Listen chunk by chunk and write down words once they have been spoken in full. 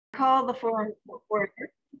call the forum to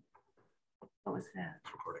order. What was that?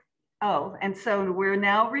 Recording. Oh, and so we're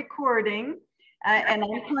now recording. And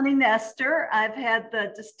I'm Connie Nestor. I've had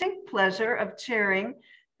the distinct pleasure of chairing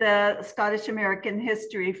the Scottish American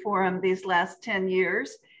History Forum these last 10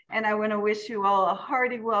 years. And I want to wish you all a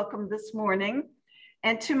hearty welcome this morning.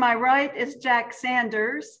 And to my right is Jack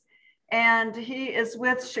Sanders, and he is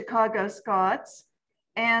with Chicago Scots.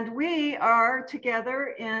 And we are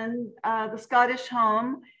together in the Scottish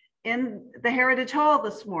home in the Heritage Hall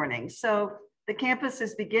this morning. So the campus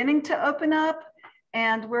is beginning to open up,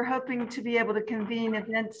 and we're hoping to be able to convene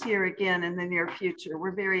events here again in the near future.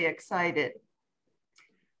 We're very excited.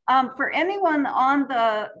 For anyone on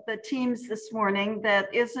the teams this morning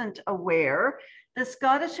that isn't aware, the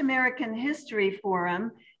Scottish American History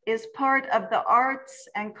Forum is part of the Arts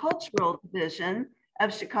and Cultural Division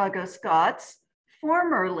of Chicago Scots,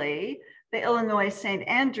 formerly the Illinois St.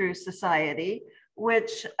 Andrew Society,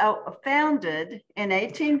 which founded in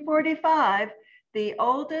 1845 the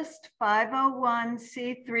oldest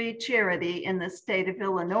 501c3 charity in the state of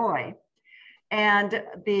Illinois. And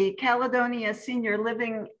the Caledonia Senior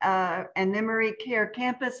Living and Memory Care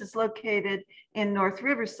campus is located in North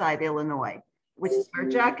Riverside, Illinois, which is where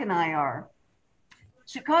Jack and I are.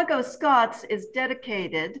 Chicago Scots is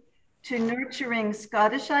dedicated to nurturing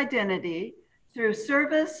Scottish identity through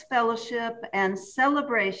service, fellowship, and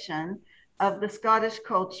celebration of the Scottish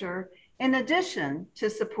culture, in addition to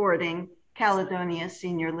supporting Caledonia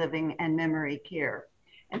Senior Living and Memory Care.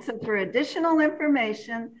 And so for additional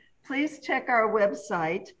information, please check our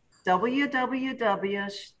website,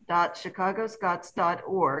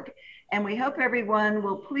 www.chicagoscots.org. And we hope everyone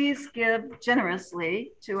will please give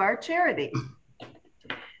generously to our charity.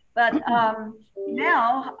 But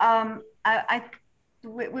now,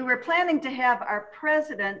 we were planning to have our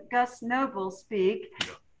president, Gus Noble, speak.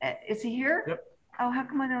 Is he here? Yep. Oh, how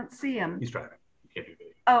come I don't see him? He's driving. Can't do video.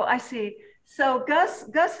 Oh, I see. So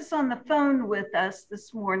Gus is on the phone with us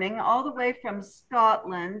this morning, all the way from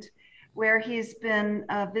Scotland, where he's been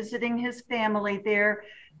visiting his family there.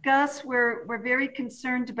 Gus, we're very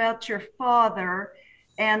concerned about your father,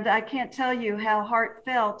 and I can't tell you how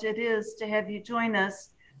heartfelt it is to have you join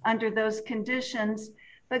us under those conditions.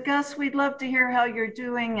 But Gus, we'd love to hear how you're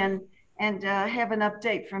doing and have an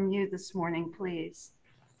update from you this morning, please.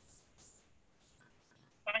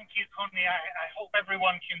 Thank you, Connie. I hope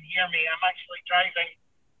everyone can hear me. I'm actually driving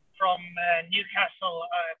from Newcastle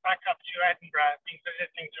back up to Edinburgh. I've been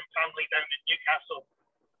visiting some family down in Newcastle,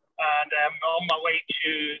 and I'm on my way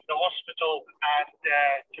to the hospital and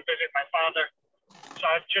to visit my father. So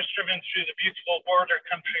I've just driven through the beautiful border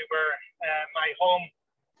country where my home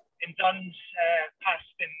in Duns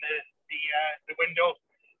passed in the window,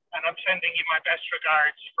 and I'm sending you my best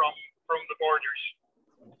regards from the borders.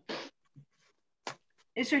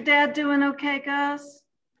 Is your dad doing okay, Gus?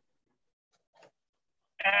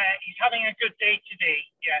 He's having a good day today.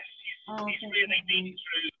 Yes, he's really been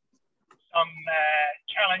through some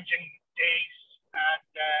challenging days,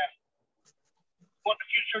 and what the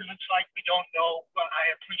future looks like, we don't know, but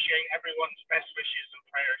I appreciate everyone's best wishes and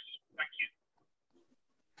prayers. Thank you.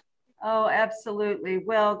 Oh, absolutely.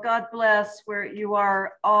 Well, God bless where you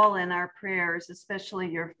are all in our prayers,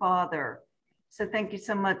 especially your father. So thank you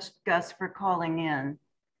so much, Gus, for calling in.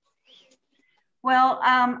 Well,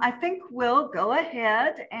 I think we'll go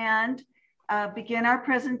ahead and begin our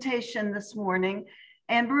presentation this morning.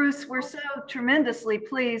 And Bruce, we're so tremendously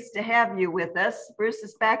pleased to have you with us. Bruce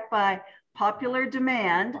is backed by popular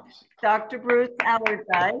demand. Dr. Bruce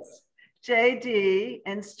Allardice, JD,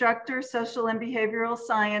 Instructor, Social and Behavioral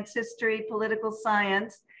Science, History, Political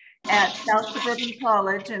Science at South Suburban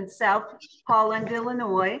College in South Holland,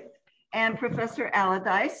 Illinois. And Professor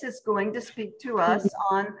Allardice is going to speak to us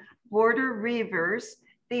on Border Reivers,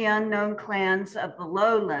 the unknown clans of the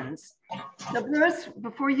Lowlands. So Bruce,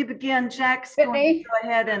 before you begin, Jack's going to go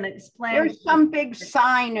ahead and explain. There's some big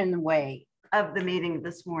sign in the way of the meeting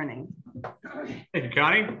this morning. Thank you,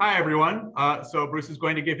 Connie. Hi, everyone. So Bruce is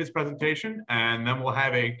going to give his presentation, and then we'll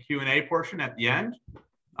have a Q&A portion at the end.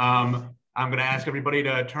 I'm going to ask everybody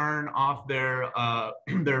to turn off their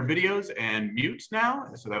videos and mute now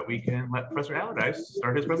so that we can let Professor Allardice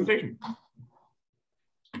start his presentation.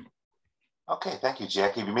 Okay, thank you,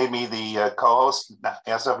 Jackie. You made me the co-host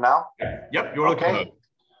as of now? Yep, you're okay.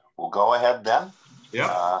 We'll go ahead then. Yep.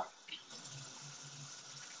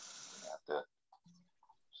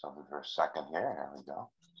 Something for a second here. There we go.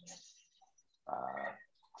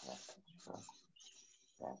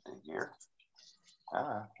 Back to here.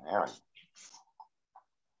 There we go.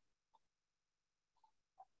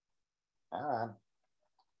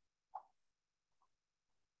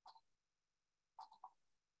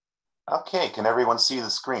 Okay, can everyone see the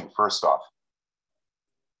screen first off?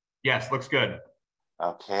 Yes, looks good.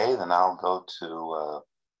 Okay, then I'll go to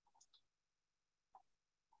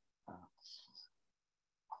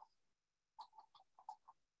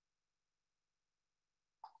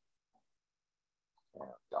there we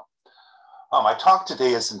go. My talk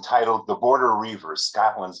today is entitled "The Border Reivers: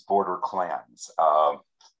 Scotland's Border Clans."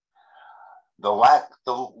 The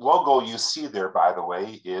logo you see there, by the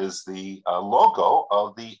way, is the logo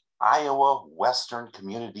of the Iowa Western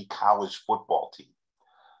Community College football team,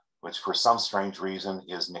 which for some strange reason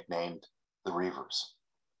is nicknamed the Reivers.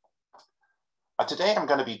 Today I'm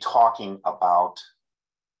going to be talking about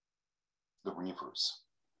the Reivers,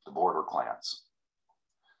 the border clans,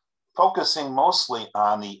 focusing mostly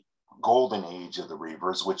on the golden age of the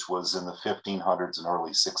Reivers, which was in the 1500s and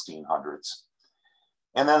early 1600s,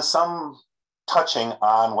 and then some touching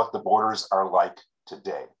on what the borders are like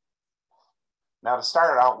today. Now, to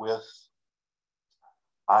start out with,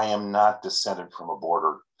 I am not descended from a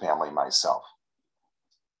border family myself.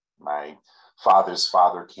 My father's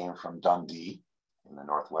father came from Dundee in the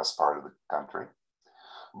northwest part of the country,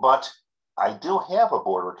 but I do have a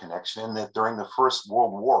border connection in that during the First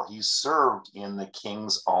World War, he served in the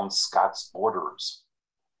King's Own Scots Borderers.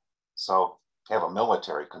 So I have a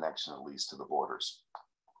military connection, at least, to the borders.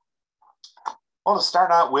 Well, to start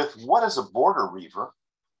out with, what is a border reiver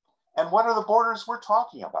and what are the borders we're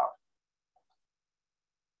talking about?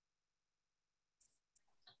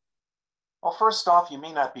 Well, first off, you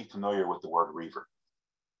may not be familiar with the word reiver.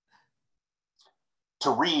 To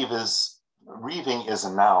reiving is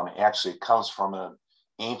a noun. Actually, it comes from an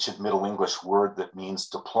ancient Middle English word that means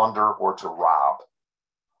to plunder or to rob.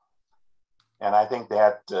 And I think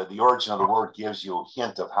that the origin of the word gives you a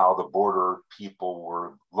hint of how the border people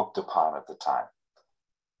were looked upon at the time.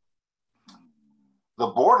 The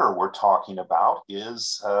border we're talking about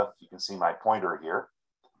is, you can see my pointer here,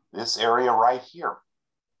 this area right here.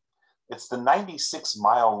 It's the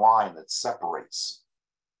 96-mile line that separates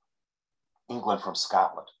England from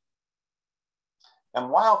Scotland. And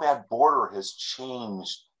while that border has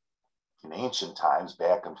changed in ancient times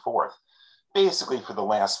back and forth, basically for the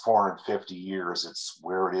last 450 years, it's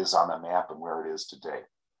where it is on the map and where it is today.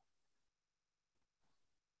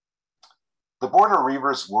 The border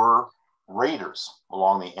reivers were raiders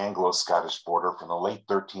along the Anglo-Scottish border from the late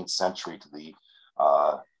 13th century to the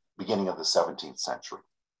beginning of the 17th century.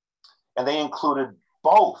 And they included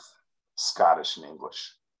both Scottish and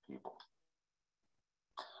English people.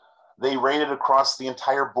 They raided across the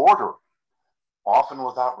entire border, often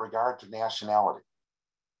without regard to nationality.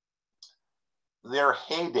 Their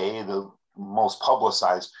heyday, the most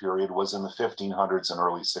publicized period, was in the 1500s and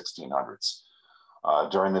early 1600s,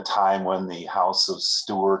 during the time when the House of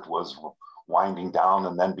Stuart was winding down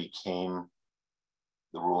and then became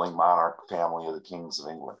the ruling monarch family of the Kings of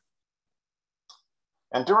England.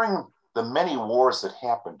 And during the many wars that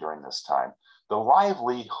happened during this time, the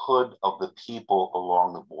livelihood of the people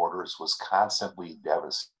along the borders was constantly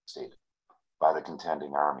devastated by the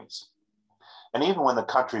contending armies. And even when the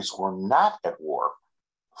countries were not at war,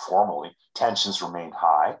 formally, tensions remained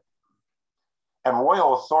high. And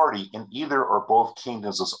royal authority in either or both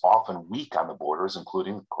kingdoms was often weak on the borders,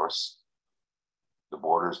 including, of course, the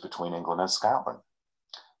borders between England and Scotland.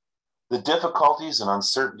 The difficulties and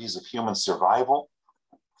uncertainties of human survival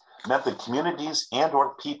meant that communities and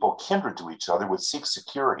or people kindred to each other would seek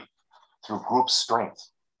security through group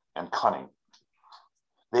strength and cunning.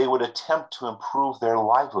 They would attempt to improve their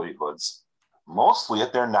livelihoods, mostly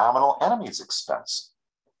at their nominal enemies' expense.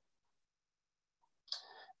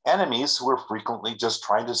 Enemies who were frequently just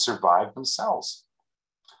trying to survive themselves.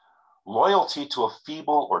 Loyalty to a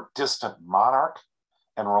feeble or distant monarch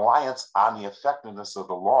and reliance on the effectiveness of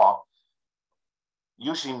the law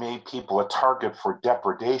usually made people a target for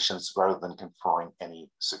depredations rather than conferring any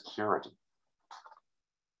security.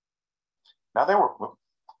 Now there were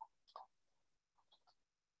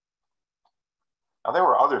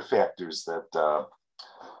other factors that, I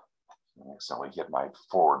accidentally hit my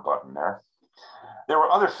forward button there. There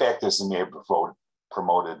were other factors that may have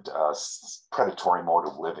promoted predatory mode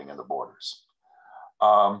of living in the borders.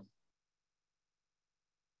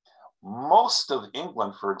 Most of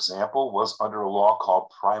England, for example, was under a law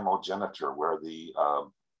called primogeniture, where if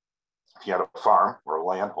you had a farm or a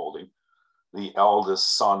land holding, the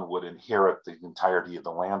eldest son would inherit the entirety of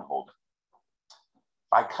the land holding.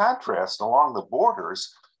 By contrast, along the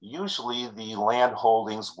borders, usually the land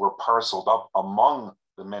holdings were parceled up among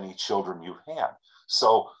the many children you had.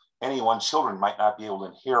 So any one children might not be able to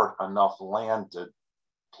inherit enough land to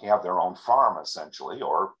have their own farm, essentially,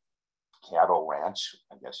 or cattle ranch,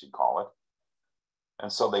 I guess you'd call it.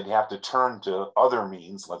 And so they'd have to turn to other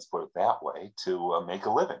means, let's put it that way, to make a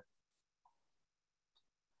living.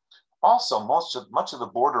 Also, much of the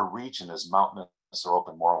border region is mountainous or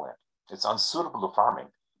open moorland. It's unsuitable to farming,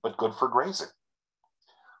 but good for grazing.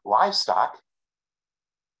 Livestock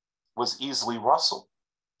was easily rustled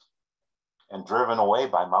and driven away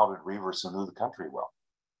by mounted reivers who knew the country well.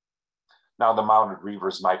 Now, the mounted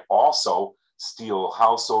reivers might also steal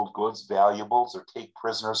household goods, valuables, or take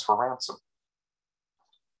prisoners for ransom.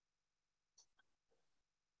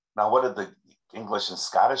 Now, what did the English and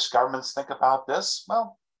Scottish governments think about this?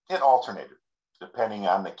 Well, it alternated, depending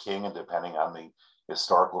on the king and depending on the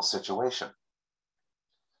historical situation.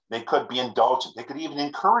 They could be indulgent. They could even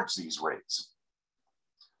encourage these raids.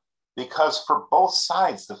 Because for both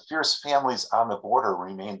sides, the fierce families on the border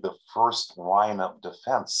remained the first line of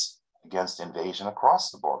defense against invasion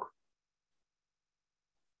across the border.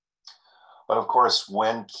 But of course,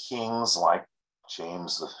 when kings like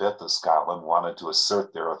James V of Scotland wanted to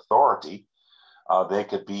assert their authority, they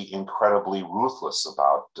could be incredibly ruthless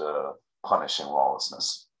about punishing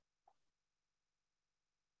lawlessness.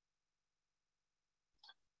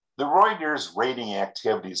 The Reivers' raiding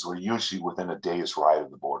activities were usually within a day's ride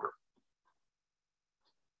of the border.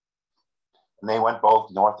 And they went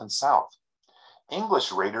both north and south.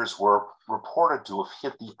 English raiders were reported to have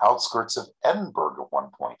hit the outskirts of Edinburgh at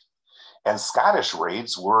one point, and Scottish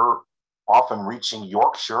raids were often reaching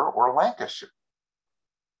Yorkshire or Lancashire.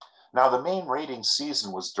 Now, the main raiding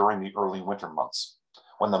season was during the early winter months,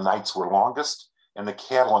 when the nights were longest and the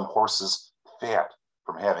cattle and horses fat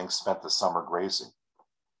from having spent the summer grazing.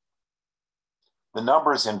 The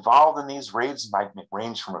numbers involved in these raids might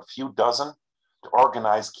range from a few dozen to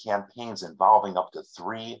organized campaigns involving up to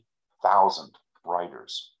 3,000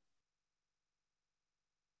 riders.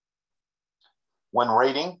 When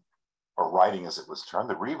raiding, or riding as it was termed,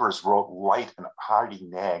 the Reivers rode light and hardy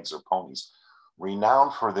nags or ponies,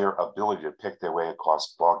 renowned for their ability to pick their way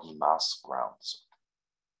across boggy moss grounds.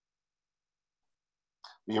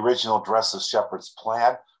 The original dress of shepherd's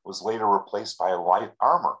plaid was later replaced by light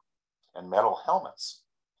armor and metal helmets,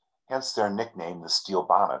 hence their nickname, the Steel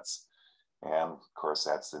Bonnets. And of course,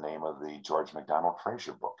 that's the name of the George MacDonald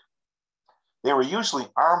Fraser book. They were usually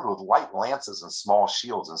armed with light lances and small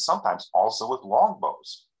shields, and sometimes also with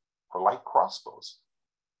longbows or light crossbows.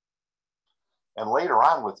 And later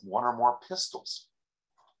on with one or more pistols.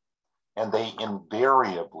 And they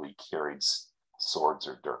invariably carried swords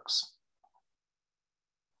or dirks.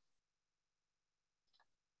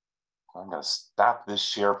 I'm going to stop this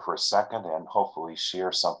share for a second and hopefully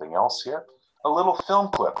share something else here. A little film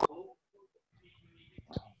clip.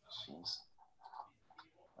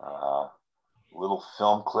 Little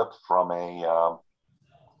film clip from a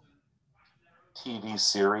TV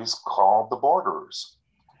series called The Borderers.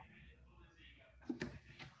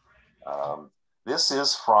 This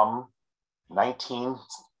is from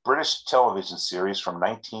British television series from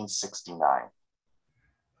 1969.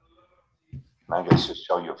 And I'm going to just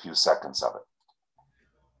show you a few seconds of it.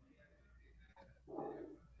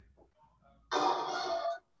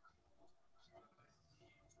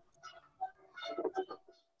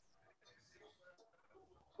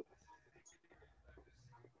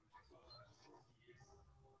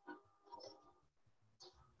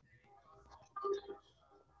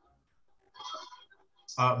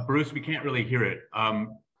 Bruce, we can't really hear it.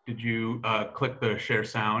 Did you click the share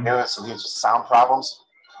sound? Yeah, so these sound problems.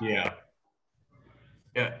 Yeah.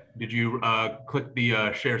 Yeah. Did you click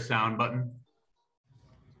the share sound button?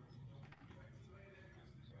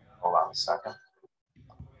 Hold on a second.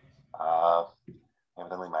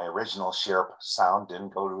 Evidently, my original share sound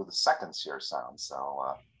didn't go to the second share sound.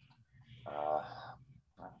 So,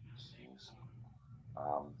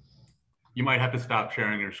 you might have to stop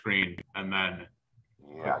sharing your screen and then.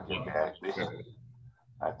 Yeah,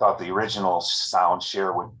 I thought the original sound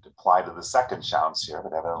share would apply to the second sound share,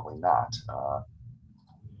 but evidently not.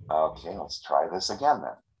 Okay, let's try this again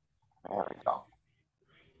then. There we go.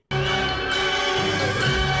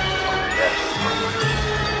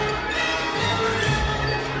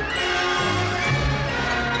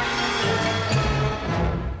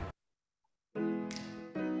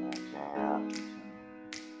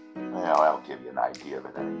 Well, that'll give you an idea of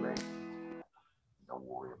it anyway. Don't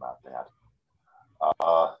worry about that.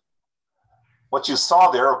 What you saw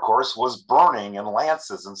there, of course, was burning and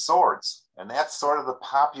lances and swords. And that's sort of the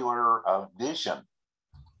popular vision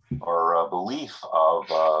or belief of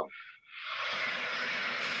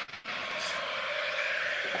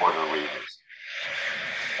border reivers.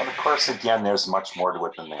 And of course, again, there's much more to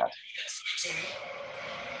it than that.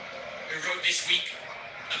 Who wrote this week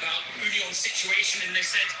about trivial situation in this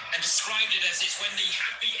sense and described it as it's when the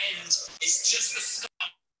happy end is just the start.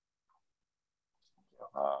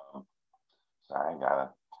 Sorry, I gotta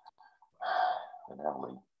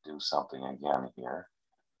evidently do something again here.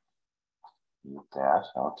 Mute that.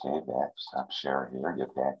 Okay, back. Stop share here.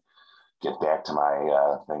 Get back to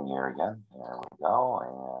my thing here again. There we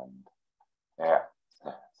go. And there.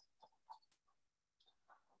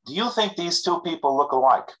 Do you think these two people look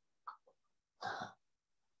alike?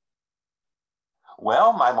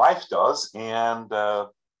 Well, my wife does, and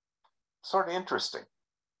sort of interesting.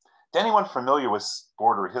 To anyone familiar with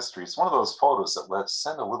border history, it's one of those photos that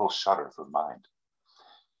send a little shudder through the mind.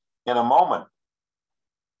 In a moment,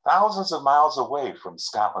 thousands of miles away from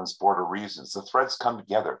Scotland's border regions, the threads come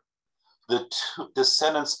together. The two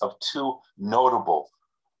descendants of two notable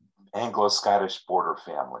Anglo-Scottish border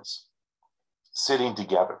families sitting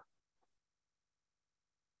together.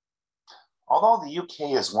 Although the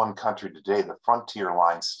UK is one country today, the frontier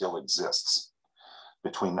line still exists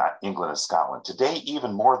between England and Scotland. Today,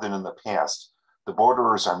 even more than in the past, the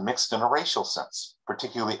borderers are mixed in a racial sense,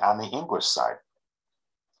 particularly on the English side.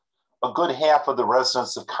 A good half of the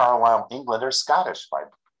residents of Carlisle, England, are Scottish by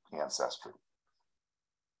ancestry.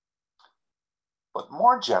 But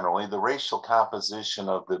more generally, the racial composition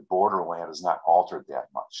of the borderland is not altered that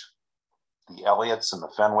much. The Elliots and the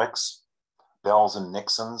Fenwicks, Bells and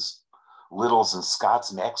Nixons, Littles and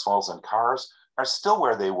Scotts, Maxwells and Carrs are still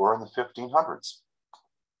where they were in the 1500s.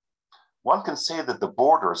 One can say that the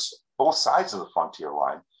borders, both sides of the frontier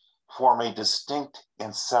line, form a distinct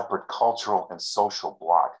and separate cultural and social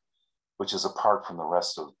bloc, which is apart from the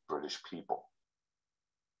rest of the British people.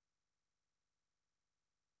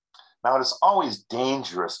 Now, it is always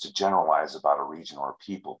dangerous to generalize about a region or a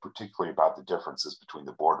people, particularly about the differences between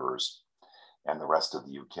the borderers and the rest of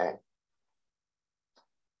the UK.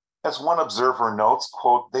 As one observer notes,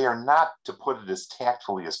 quote, they are not, to put it as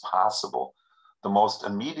tactfully as possible, the most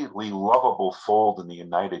immediately lovable fold in the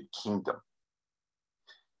United Kingdom.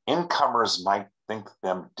 Incomers might think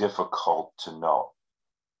them difficult to know.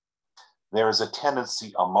 There is a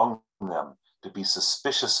tendency among them to be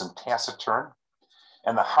suspicious and taciturn,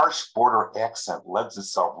 and the harsh border accent lends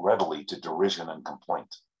itself readily to derision and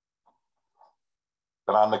complaint.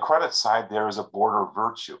 But on the credit side, there is a border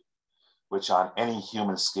virtue, which on any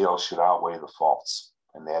human scale should outweigh the faults,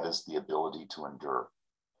 and that is the ability to endure.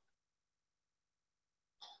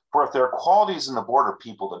 For if there are qualities in the border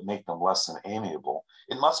people that make them less than amiable,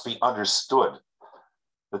 it must be understood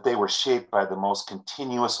that they were shaped by the most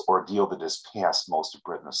continuous ordeal that has passed most of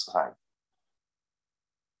Britain aside.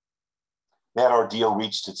 That ordeal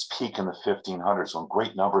reached its peak in the 1500s when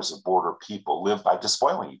great numbers of border people lived by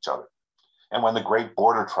despoiling each other, and when the great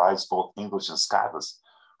border tribes, both English and Scottish,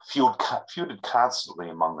 feuded constantly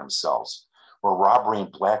among themselves, where robbery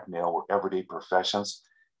and blackmail were everyday professions,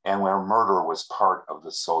 and where murder was part of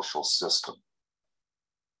the social system.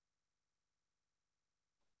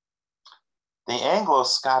 The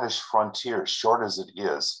Anglo-Scottish frontier, short as it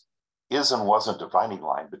is and was a dividing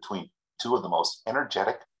line between two of the most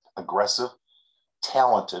energetic, aggressive,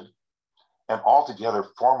 talented, and altogether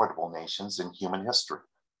formidable nations in human history.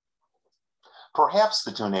 Perhaps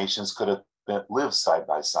the two nations could have lived side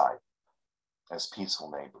by side as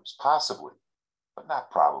peaceful neighbors, possibly, but not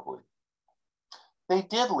probably. They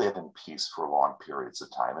did live in peace for long periods of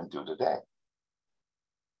time and do today.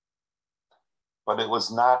 But it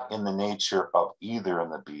was not in the nature of either in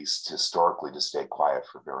the beasts historically to stay quiet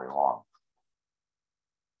for very long.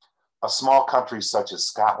 A small country such as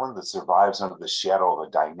Scotland that survives under the shadow of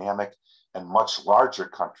a dynamic and much larger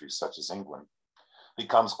country such as England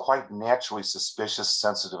becomes quite naturally suspicious,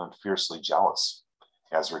 sensitive, and fiercely jealous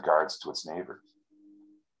as regards to its neighbor.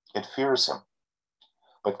 It fears him,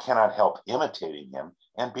 but cannot help imitating him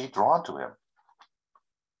and be drawn to him.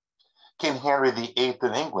 King Henry VIII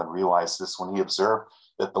of England realized this when he observed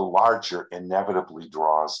that the larger inevitably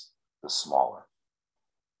draws the smaller.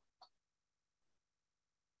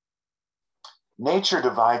 Nature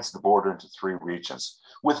divides the border into three regions,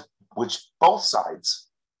 with which both sides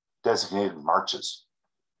designated marches,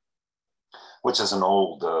 which is an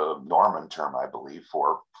old Norman term, I believe,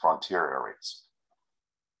 for frontier areas.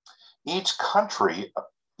 Each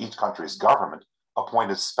country's government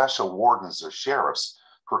appointed special wardens or sheriffs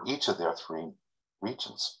for each of their three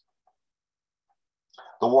regions.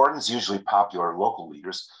 The wardens, usually popular local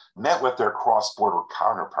leaders, met with their cross-border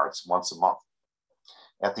counterparts once a month.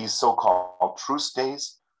 At these so-called truce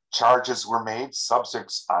days, charges were made,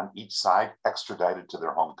 subjects on each side extradited to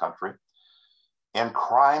their home country, and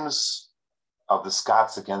crimes of the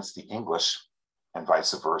Scots against the English and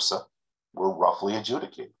vice versa were roughly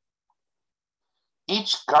adjudicated.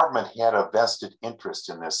 Each government had a vested interest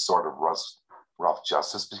in this sort of rough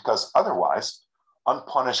justice because otherwise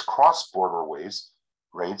unpunished cross-border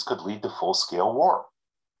raids could lead to full-scale war.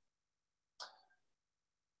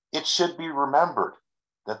 It should be remembered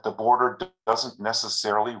that the border doesn't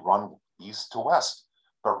necessarily run east to west,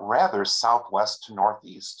 but rather southwest to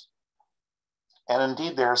northeast. And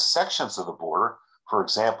indeed, there are sections of the border, for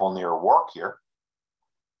example, near Wark here,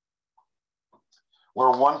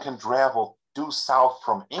 where one can travel due south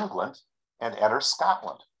from England and enter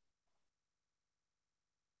Scotland.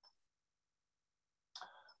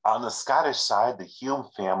 On the Scottish side, the Hume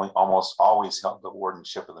family almost always held the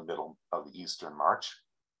wardenship in the middle of the Eastern March.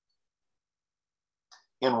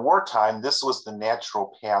 In wartime, this was the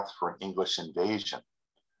natural path for an English invasion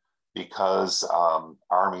because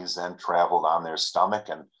armies then traveled on their stomach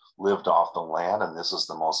and lived off the land, and this is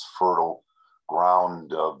the most fertile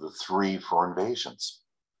ground of the three for invasions.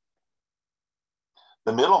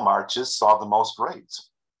 The middle marches saw the most raids.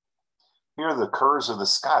 Here, the Kerrs or the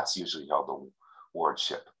Scots usually held the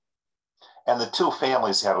wardship. And the two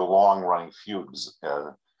families had a long-running feud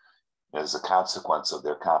as a consequence of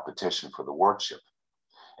their competition for the wardship.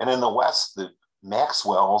 And in the West, the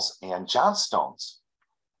Maxwells and Johnstones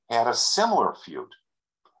had a similar feud.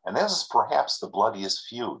 And this is perhaps the bloodiest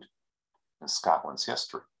feud in Scotland's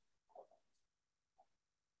history.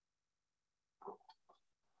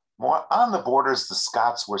 More on the borders, the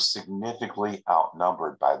Scots were significantly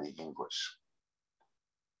outnumbered by the English.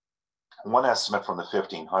 One estimate from the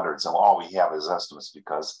 1500s, and all we have is estimates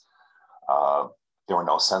because there were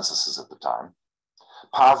no censuses at the time,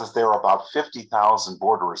 posits there were about 50,000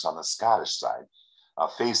 borderers on the Scottish side,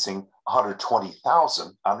 facing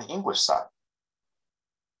 120,000 on the English side.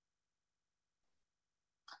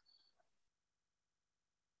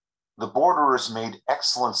 The borderers made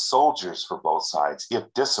excellent soldiers for both sides,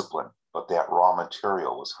 if disciplined, but that raw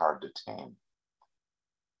material was hard to tame.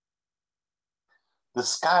 The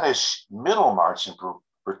Scottish Middlemarch in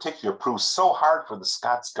particular proved so hard for the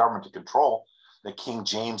Scots government to control that King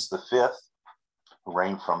James V, who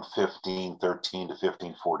reigned from 1513 to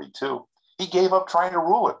 1542, he gave up trying to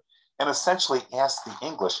rule it and essentially asked the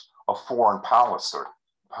English, a foreign power,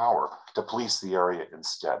 to police the area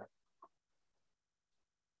instead.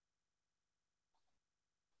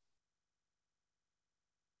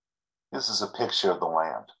 This is a picture of the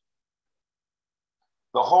land.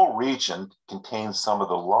 The whole region contains some of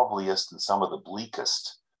the loveliest and some of the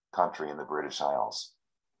bleakest country in the British Isles.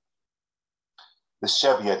 The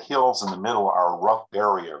Cheviot Hills in the middle are a rough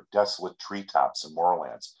barrier of desolate treetops and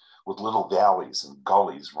moorlands with little valleys and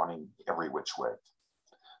gullies running every which way.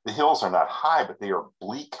 The hills are not high, but they are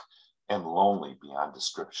bleak and lonely beyond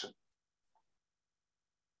description.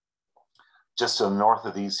 Just to the north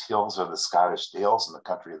of these hills are the Scottish Dales and the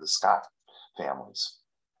country of the Scott families,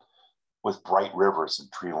 with bright rivers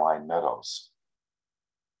and tree-lined meadows.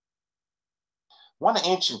 One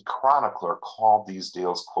ancient chronicler called these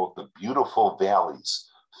dales, quote, the beautiful valleys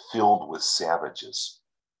filled with savages.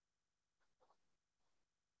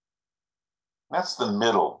 That's the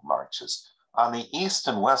middle marches. On the east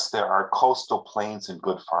and west, there are coastal plains and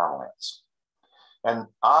good farmlands. And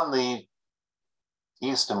on the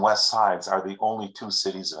east and west sides are the only two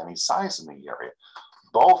cities of any size in the area,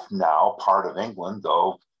 both now part of England,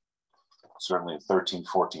 though certainly in the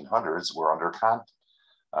 1400s were under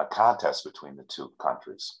contest between the two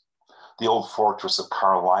countries. The old fortress of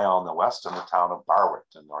Carlisle in the west and the town of Barwick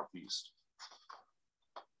in the northeast.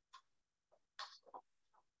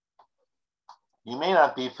 You may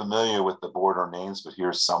not be familiar with the border names, but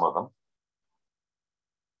here's some of them.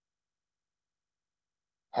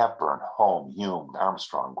 Hepburn, Home, Hume,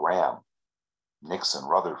 Armstrong, Graham, Nixon,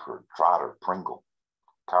 Rutherford, Trotter, Pringle,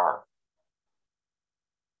 Carr.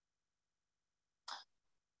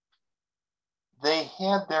 They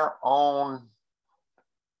had their own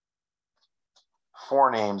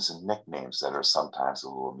forenames and nicknames that are sometimes a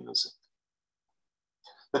little amusing.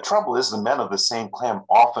 The trouble is the men of the same clan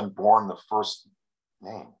often borne the first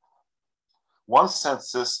name. One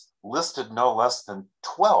census listed no less than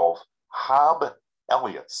 12 Hob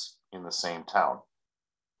Elliots in the same town.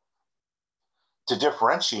 To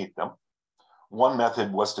differentiate them, one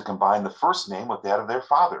method was to combine the first name with that of their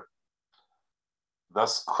father.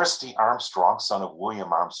 Thus, Christie Armstrong, son of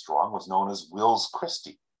William Armstrong, was known as Wills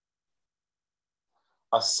Christie.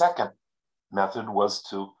 A second method was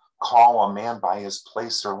to call a man by his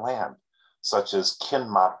place or land, such as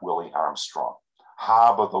Kinmont Willie Armstrong,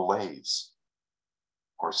 Hob of the Lays,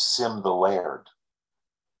 or Sim the Laird.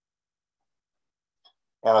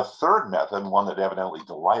 And a third method, one that evidently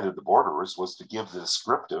delighted the borderers, was to give the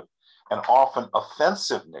descriptive and often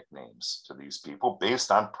offensive nicknames to these people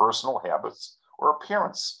based on personal habits or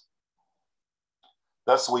appearance.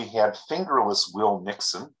 Thus, we had Fingerless Will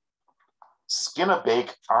Nixon,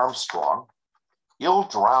 Skin-a-Bake Armstrong,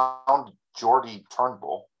 Ill-Drowned Geordie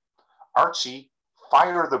Turnbull, Archie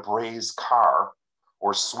Fire the Braze Carr,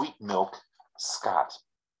 or Sweet Milk Scott.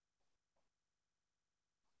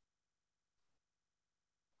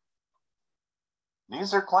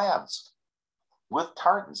 These are clans with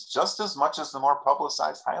tartans just as much as the more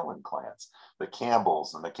publicized Highland clans, the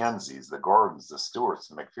Campbells, the Mackenzies, the Gordons, the Stewarts,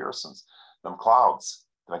 the McPhersons, the McLeods,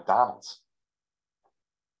 the McDonalds.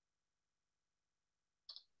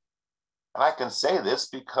 And I can say this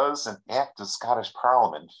because an act of Scottish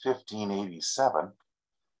Parliament in 1587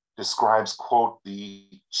 describes, quote, the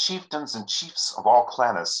chieftains and chiefs of all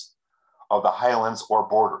clans of the Highlands or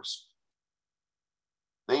borders.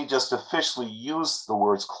 They just officially use the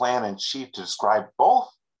words clan and chief to describe both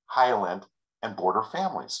Highland and border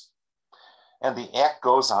families. And the act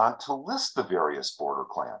goes on to list the various border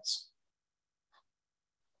clans.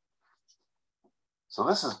 So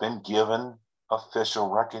this has been given official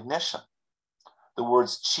recognition. The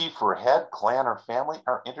words chief or head, clan or family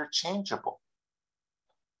are interchangeable.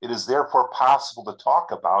 It is therefore possible to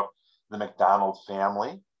talk about the MacDonald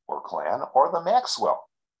family or clan or the Maxwell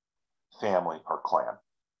family or clan.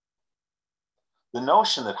 The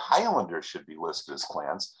notion that Highlanders should be listed as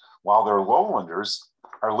clans, while their Lowlanders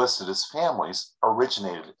are listed as families,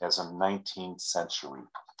 originated as a 19th century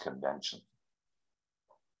convention.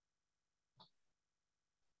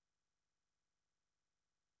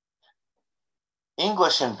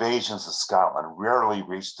 English invasions of Scotland rarely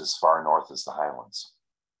reached as far north as the Highlands.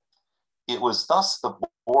 It was thus the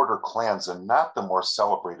border clans and not the more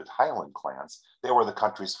celebrated Highland clans that were the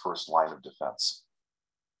country's first line of defense.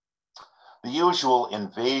 The usual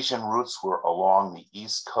invasion routes were along the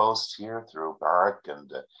east coast here through Berwick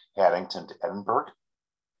and Haddington to Edinburgh,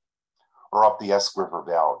 or up the Esk River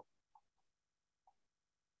Valley.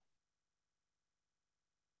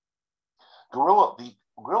 The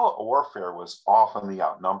guerrilla warfare was often the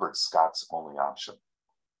outnumbered Scots' only option.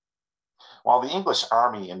 While the English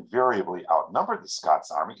army invariably outnumbered the Scots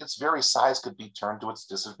army, its very size could be turned to its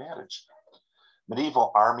disadvantage.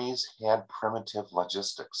 Medieval armies had primitive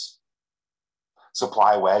logistics.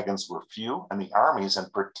 Supply wagons were few, and the armies,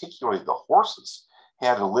 and particularly the horses,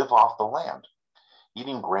 had to live off the land,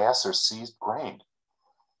 eating grass or seized grain.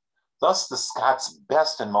 Thus, the Scots'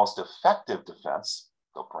 best and most effective defense,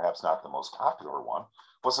 though perhaps not the most popular one,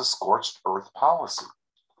 was a scorched earth policy.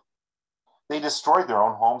 They destroyed their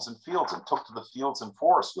own homes and fields and took to the fields and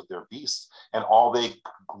forests with their beasts and all they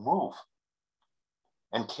could move,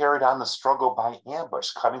 and carried on the struggle by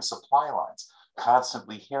ambush, cutting supply lines,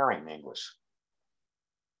 constantly harrying the English.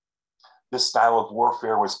 This style of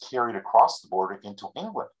warfare was carried across the border into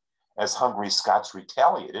England as hungry Scots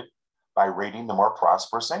retaliated by raiding the more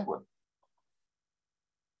prosperous England.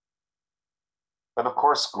 But of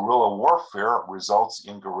course, guerrilla warfare results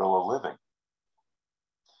in guerrilla living.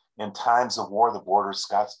 In times of war, the border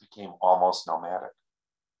Scots became almost nomadic.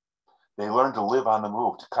 They learned to live on the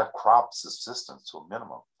move, to cut crop subsistence to a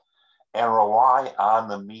minimum, and rely on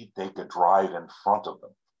the meat they could drive in front of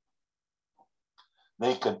them.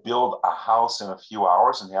 They could build a house in a few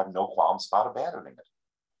hours and have no qualms about abandoning it.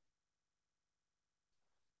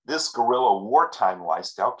 This guerrilla wartime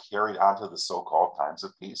lifestyle carried on to the so-called times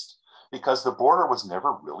of peace, because the border was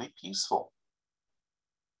never really peaceful.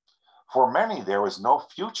 For many, there was no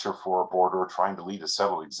future for a borderer trying to lead a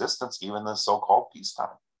settled existence, even in the so-called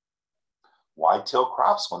peacetime. Why till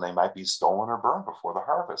crops when they might be stolen or burned before the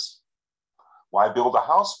harvest? Why build a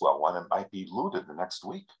house well when it might be looted the next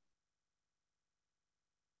week?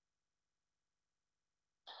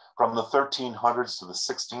 From the 1300s to the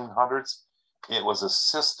 1600s, it was a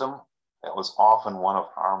system that was often one of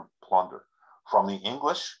armed plunder from the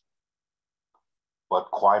English,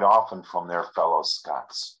 but quite often from their fellow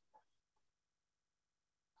Scots.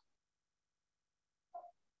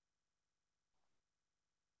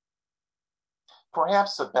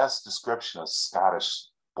 Perhaps the best description of Scottish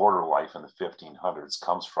border life in the 1500s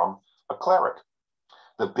comes from a cleric,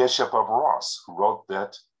 the Bishop of Ross, who wrote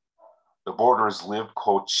that the borderers lived,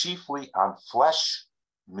 quote, chiefly on flesh,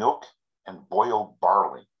 milk, and boiled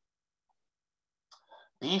barley.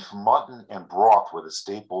 Beef, mutton, and broth were the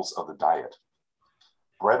staples of the diet.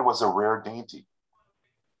 Bread was a rare dainty.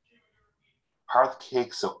 Hearth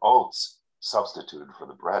cakes of oats substituted for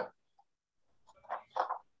the bread.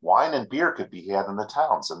 Wine and beer could be had in the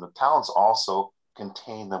towns, and the towns also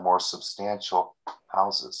contained the more substantial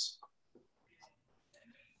houses.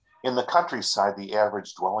 In the countryside, the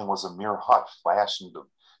average dwelling was a mere hut fashioned of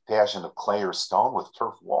fashioned of clay or stone with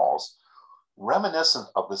turf walls, reminiscent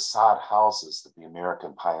of the sod houses that the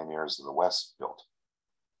American pioneers of the West built.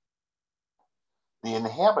 The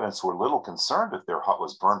inhabitants were little concerned if their hut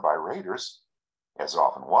was burned by raiders, as it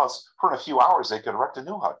often was, for in a few hours they could erect a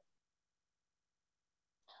new hut.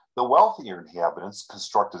 The wealthier inhabitants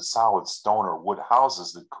constructed solid stone or wood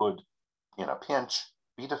houses that could, in a pinch,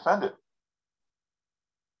 be defended.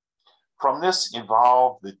 From this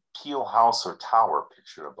evolved the peel house or tower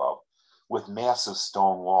pictured above, with massive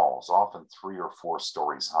stone walls, often 3 or 4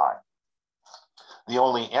 stories high. The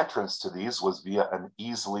only entrance to these was via an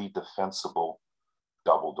easily defensible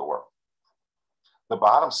double door. The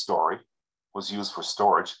bottom story was used for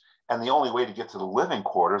storage, and the only way to get to the living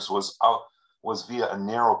quarters was via a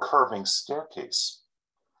narrow curving staircase,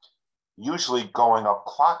 usually going up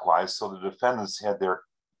clockwise, so the defenders had their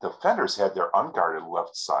unguarded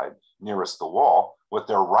left side nearest the wall, with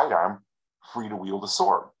their right arm free to wield a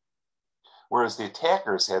sword, whereas the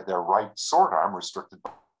attackers had their right sword arm restricted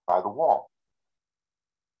by the wall.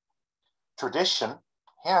 Tradition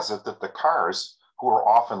has it that the Carrs, who were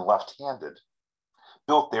often left-handed,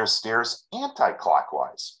 built their stairs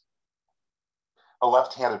anti-clockwise. A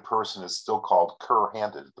left-handed person is still called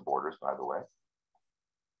cur-handed at the borders, by the way.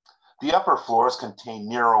 The upper floors contained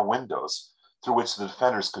narrow windows through which the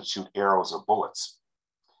defenders could shoot arrows or bullets,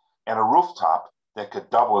 and a rooftop that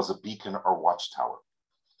could double as a beacon or watchtower.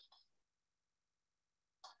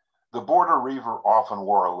 The border reiver often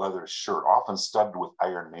wore a leather shirt, often studded with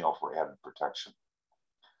iron mail for added protection.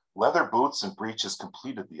 Leather boots and breeches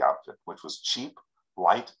completed the outfit, which was cheap,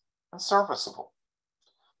 light, and serviceable,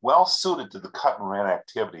 well suited to the cut and run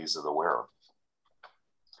activities of the wearer.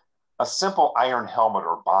 A simple iron helmet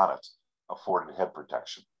or bonnet afforded head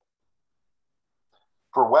protection.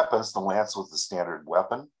 For weapons, the lance was the standard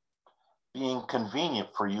weapon, being convenient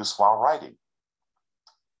for use while riding.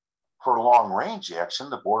 For long-range action,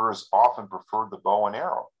 the borderers often preferred the bow and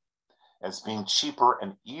arrow, as being cheaper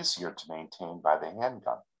and easier to maintain by the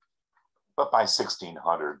handgun. But by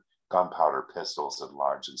 1600, gunpowder pistols had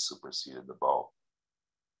largely superseded the bow.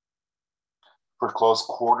 For close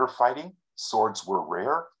quarter fighting, swords were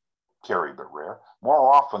rare, carried but rare.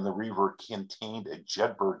 More often, the reiver contained a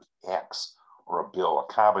Jedburgh axe or a bill,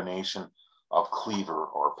 a combination of cleaver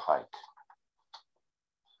or pike.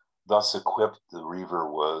 Thus equipped, the reiver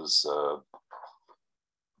was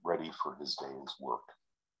ready for his day's work.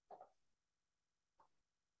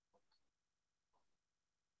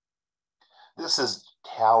 This is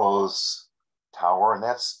Tallow's Tower, and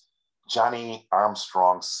that's Johnny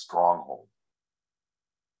Armstrong's stronghold.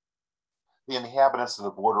 The inhabitants of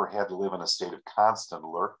the border had to live in a state of constant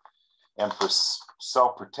alert, and for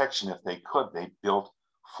self-protection, if they could, they built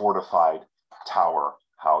fortified tower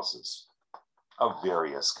houses of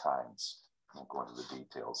various kinds. I won't go into the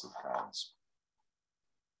details of kinds.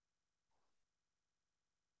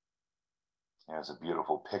 Here's a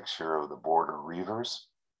beautiful picture of the border reivers.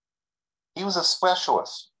 He was a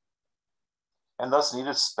specialist and thus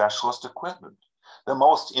needed specialist equipment. The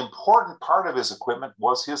most important part of his equipment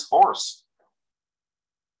was his horse.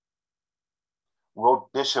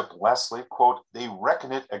 Wrote Bishop Leslie, quote, "They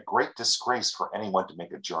reckon it a great disgrace for anyone to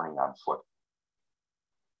make a journey on foot."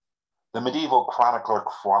 The medieval chronicler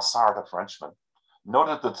Froissart, a Frenchman,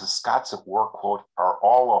 noted that the Scots at war, quote, "are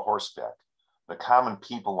all a horseback, the common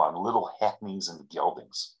people on little hackneys and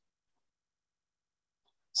geldings."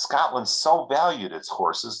 Scotland so valued its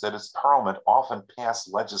horses that its parliament often passed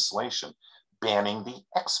legislation banning the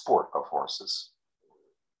export of horses.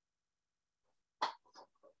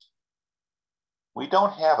 We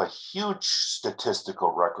don't have a huge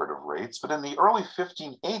statistical record of raids, but in the early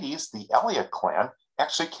 1580s, the Elliot clan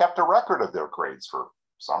actually kept a record of their raids for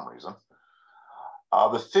some reason.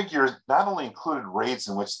 The figures not only included raids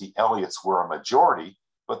in which the Elliots were a majority,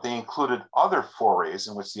 but they included other forays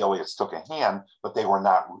in which the Elliots took a hand, but they were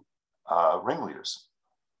not ringleaders.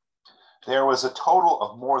 There was a total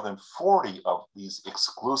of more than 40 of these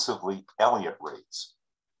exclusively Elliot raids.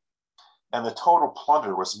 And the total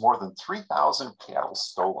plunder was more than 3,000 cattle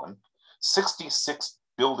stolen, 66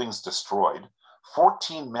 buildings destroyed,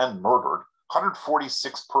 14 men murdered,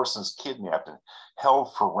 146 persons kidnapped and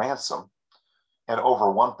held for ransom, and over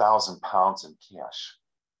 1,000 pounds in cash.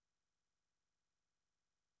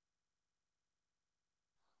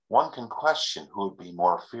 One can question who would be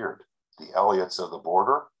more feared, the Elliots of the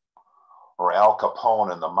border or Al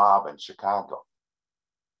Capone and the mob in Chicago.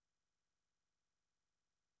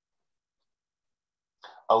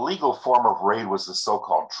 A legal form of raid was the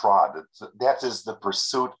so-called trod. That is the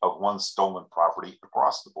pursuit of one's stolen property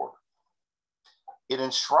across the border. It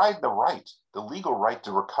enshrined the legal right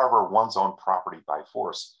to recover one's own property by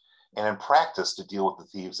force, and in practice to deal with the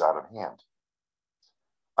thieves out of hand.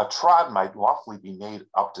 A trod might lawfully be made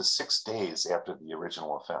up to 6 days after the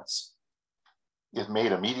original offense. If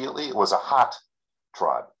made immediately, it was a hot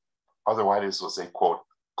trod. Otherwise, it was a, quote,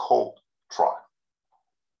 cold trod.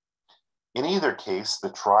 In either case,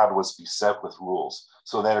 the trod was beset with rules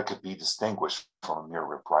so that it could be distinguished from a mere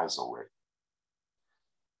reprisal raid.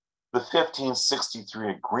 The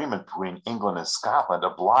 1563 agreement between England and Scotland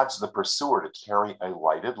obliged the pursuer to carry a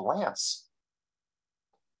lighted lance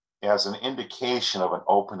as an indication of an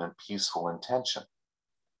open and peaceful intention.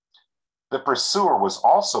 The pursuer was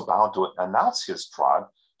also bound to announce his trod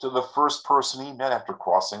to the first person he met after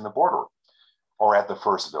crossing the border or at the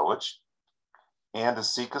first village, and to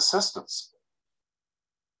seek assistance.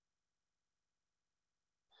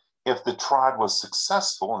 If the trod was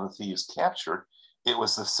successful and the thieves captured, it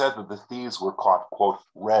was said that the thieves were caught, quote,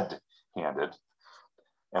 red-handed,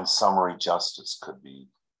 and summary justice could be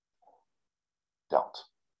dealt.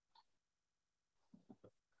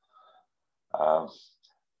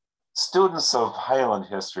 Students of Highland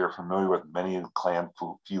history are familiar with many of the clan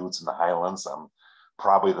feuds in the Highlands.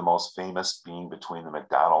 Probably the most famous being between the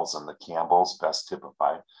MacDonalds and the Campbells, best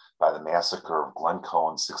typified by the massacre of Glencoe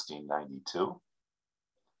in 1692.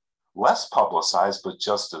 Less publicized, but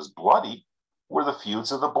just as bloody, were the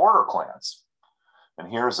feuds of the border clans. And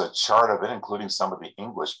here's a chart of it, including some of the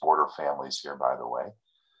English border families here, by the way.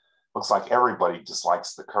 Looks like everybody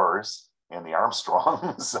dislikes the Kerrs and the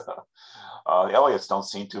Armstrongs. The Elliots don't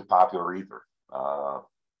seem too popular either.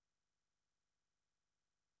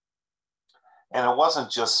 And it wasn't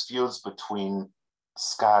just feuds between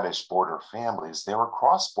Scottish border families, they were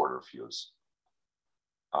cross-border feuds.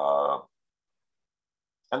 And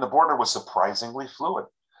the border was surprisingly fluid.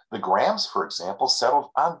 The Grahams, for example, settled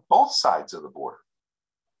on both sides of the border.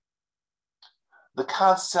 The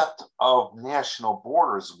concept of national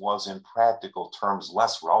borders was in practical terms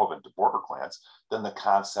less relevant to border clans than the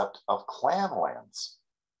concept of clan lands.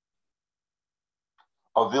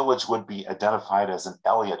 A village would be identified as an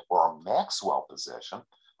Elliot or a Maxwell possession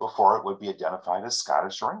before it would be identified as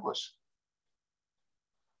Scottish or English.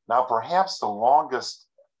 Now, perhaps the longest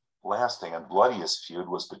lasting and bloodiest feud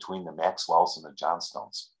was between the Maxwells and the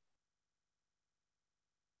Johnstones.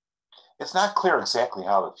 It's not clear exactly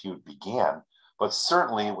how the feud began, but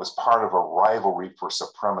certainly it was part of a rivalry for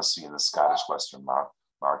supremacy in the Scottish Western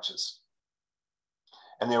Marches.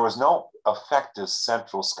 And there was no effective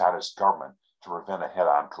central Scottish government to prevent a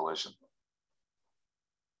head-on collision.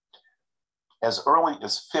 As early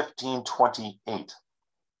as 1528,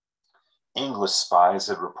 English spies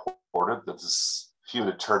had reported that this feud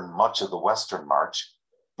had turned much of the Western March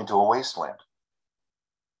into a wasteland.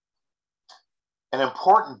 An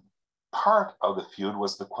important part of the feud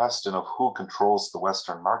was the question of who controls the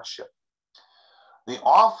Western March ship. The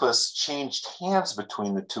office changed hands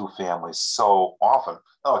between the two families so often.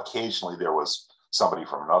 Now, occasionally there was somebody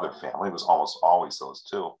from another family. It was almost always those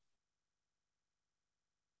two.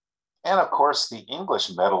 And of course, the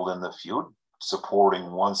English meddled in the feud,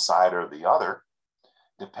 supporting one side or the other,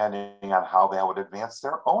 depending on how that would advance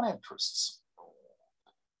their own interests.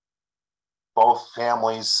 Both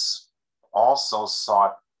families also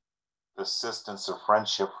sought assistance or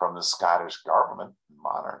friendship from the Scottish government,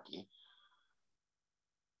 monarchy,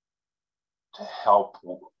 to help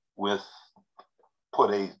with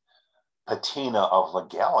put a patina of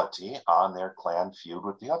legality on their clan feud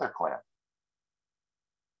with the other clan.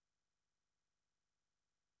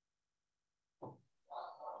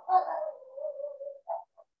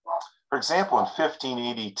 For example, in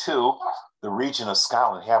 1582, the regent of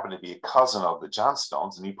Scotland happened to be a cousin of the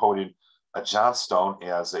Johnstones, and he appointed a Johnstone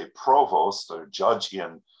as a provost or judge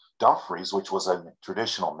in Dumfries, which was a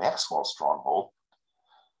traditional Maxwell stronghold.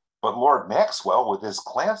 But Lord Maxwell, with his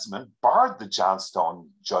clansmen, barred the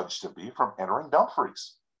Johnstone judge-to-be from entering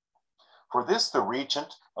Dumfries. For this, the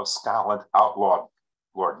regent of Scotland outlawed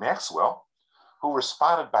Lord Maxwell, who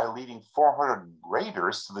responded by leading 400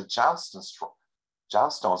 raiders to the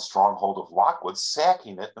Johnstone stronghold of Lockwood,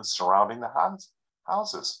 sacking it and surrounding the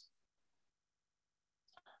houses.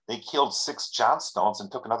 They killed 6 Johnstones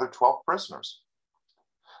and took another 12 prisoners.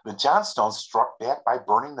 The Johnstones struck back by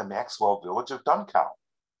burning the Maxwell village of Duncow.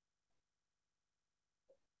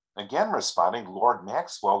 Again responding, Lord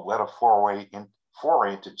Maxwell led a foray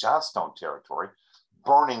into Johnstone territory,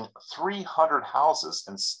 burning 300 houses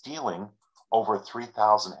and stealing over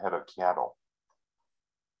 3,000 head of cattle.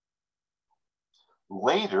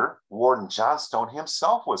 Later, Warden Johnstone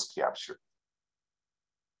himself was captured.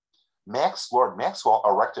 Lord Maxwell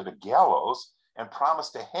erected a gallows and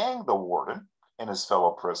promised to hang the warden and his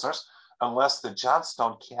fellow prisoners unless the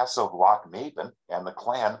Johnstone Castle of Lochmaben and the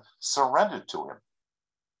clan surrendered to him.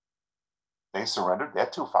 They surrendered,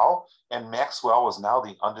 that too foul, and Maxwell was now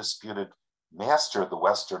the undisputed master of the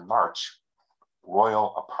Western March,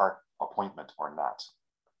 royal appointment or not.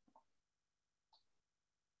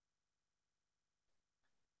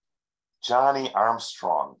 Johnny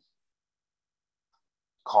Armstrong,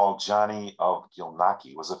 called Johnny of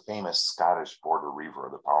Gilnockie, was a famous Scottish border reiver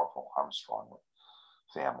of the powerful Armstrong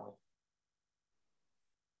family.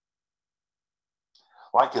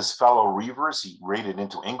 Like his fellow reivers, he raided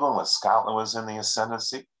into England when Scotland was in the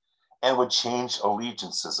ascendancy and would change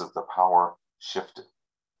allegiances as the power shifted.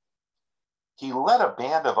 He led a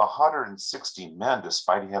band of 160 men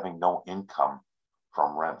despite having no income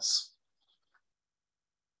from rents.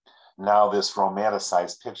 Now this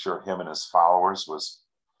romanticized picture of him and his followers was,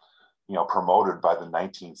 promoted by the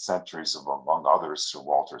 19th centuries of, among others, Sir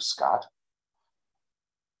Walter Scott.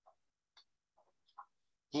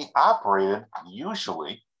 He operated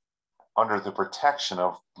usually under the protection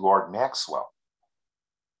of Lord Maxwell.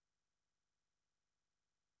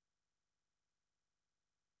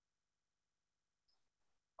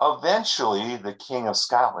 Eventually, the King of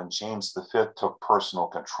Scotland, James V, took personal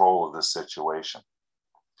control of the situation.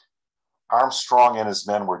 Armstrong and his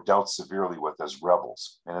men were dealt severely with as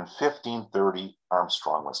rebels, and in 1530,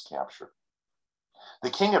 Armstrong was captured. The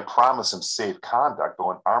king had promised him safe conduct, but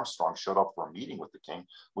when Armstrong showed up for a meeting with the king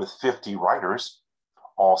with 50 riders,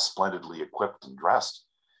 all splendidly equipped and dressed,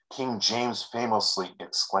 King James famously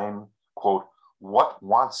exclaimed, quote, "What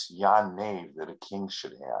wants yon knave that a king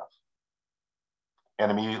should have?"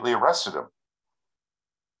 And immediately arrested him.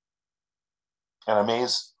 And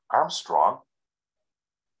amazed Armstrong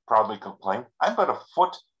proudly complained, "I'm but a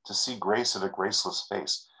foot to see grace at a graceless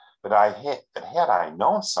face. But had I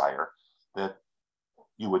known, sire, that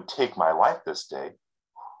you would take my life this day,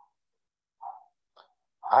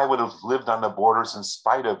 I would have lived on the borders in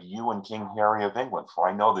spite of you and King Harry of England, for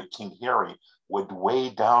I know that King Harry would weigh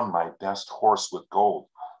down my best horse with gold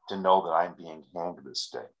to know that I'm being hanged this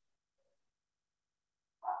day."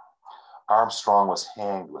 Armstrong was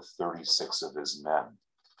hanged with 36 of his men.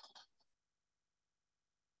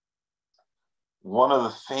 One of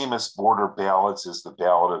the famous border ballads is the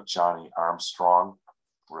Ballad of Johnny Armstrong,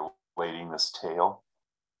 relating this tale.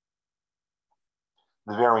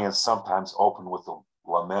 The variants sometimes open with a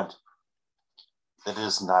lament that it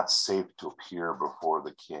is not safe to appear before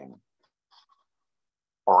the king,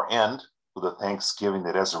 or end with a thanksgiving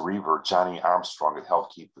that as a reiver, Johnny Armstrong had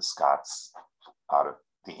helped keep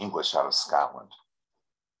the English out of Scotland.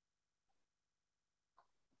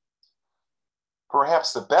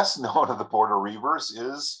 Perhaps the best known of the border reivers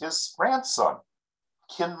is his grandson,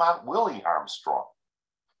 Kinmont Willie Armstrong.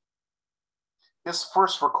 His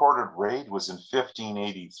first recorded raid was in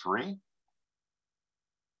 1583.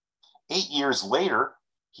 8 years later,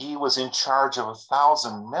 he was in charge of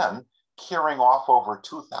 1,000 men, carrying off over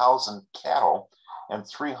 2,000 cattle and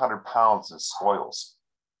 300 pounds in spoils.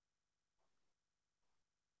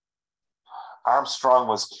 Armstrong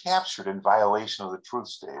was captured in violation of the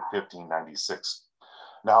Truce Day of 1596.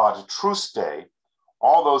 Now, at a Truce Day,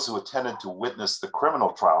 all those who attended to witness the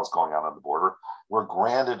criminal trials going on the border were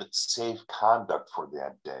granted safe conduct for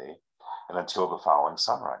that day and until the following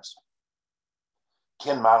sunrise.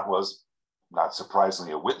 Kinmont was, not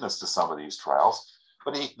surprisingly, a witness to some of these trials,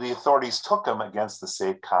 but the authorities took him against the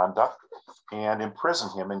safe conduct and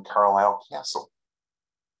imprisoned him in Carlisle Castle.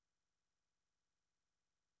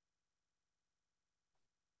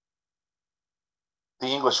 The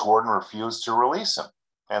English warden refused to release him,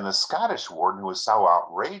 and the Scottish warden, who was so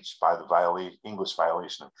outraged by the English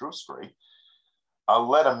violation of truce rate,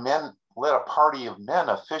 led a party of men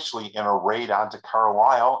officially in a raid onto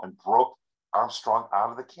Carlisle and broke Armstrong out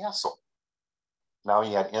of the castle. Now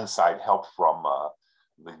he had inside help from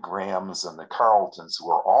the Grahams and the Carletons, who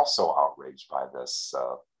were also outraged by this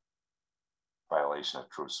violation of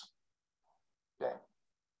truce day.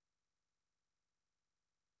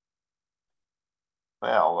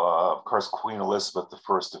 Well, of course, Queen Elizabeth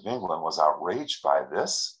I of England was outraged by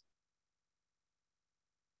this.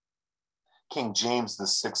 King James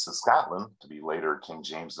VI of Scotland, to be later King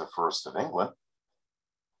James I of England,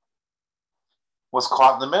 was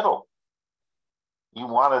caught in the middle. He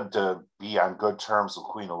wanted to be on good terms with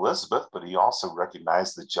Queen Elizabeth, but he also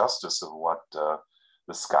recognized the justice of what the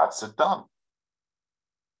Scots had done.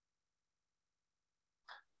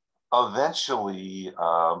 Eventually,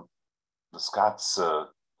 the Scots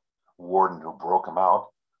warden who broke him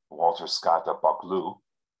out, Walter Scott of Buccleuch,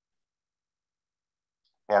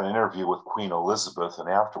 had an interview with Queen Elizabeth, and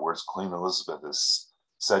afterwards Queen Elizabeth is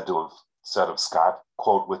said to have said of Scott,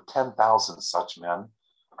 quote, with 10,000 such men,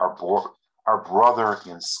 our brother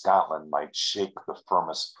in Scotland might shake the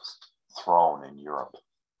firmest throne in Europe.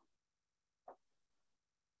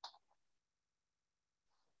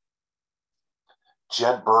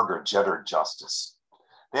 Jedburg or justice.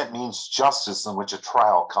 That means justice in which a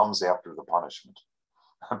trial comes after the punishment.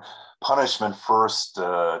 Punishment first,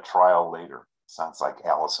 trial later. Sounds like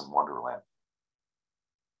Alice in Wonderland.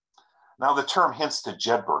 Now the term hints to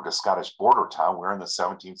Jedburg, a Scottish border town where in the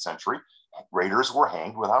 17th century, raiders were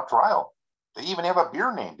hanged without trial. They even have a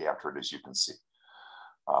beer named after it, as you can see.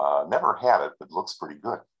 Never had it, but looks pretty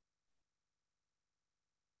good.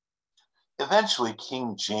 Eventually,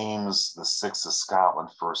 King James VI of Scotland,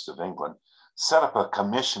 first of England, set up a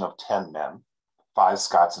commission of 10 men, 5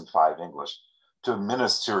 Scots and 5 English, to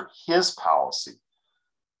administer his policy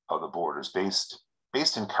of the borders.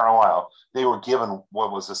 Based in Carlisle, they were given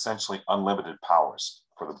what was essentially unlimited powers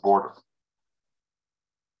for the border.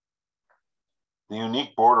 The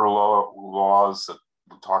unique border laws that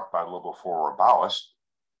we talked about a little before were abolished.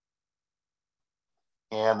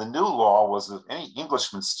 And the new law was that any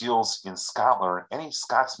Englishman steals in Scotland or any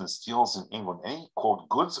Scotsman steals in England any, quote,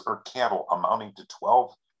 goods or cattle amounting to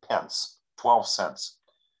 12 cents,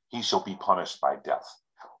 he shall be punished by death.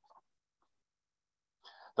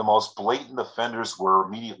 The most blatant offenders were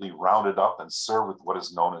immediately rounded up and served with what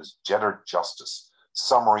is known as jetter justice,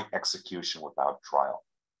 summary execution without trial.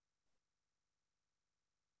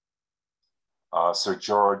 Sir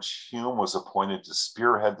George Hume was appointed to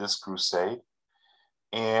spearhead this crusade,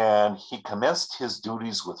 and he commenced his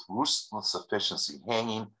duties with ruthless efficiency,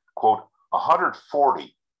 hanging, quote,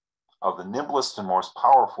 140 of the nimblest and most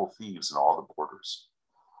powerful thieves in all the borders.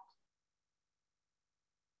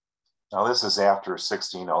 Now, this is after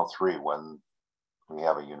 1603, when we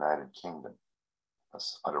have a united kingdom,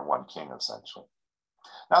 under one king, essentially.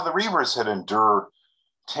 Now, the Reivers had endured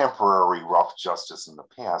temporary rough justice in the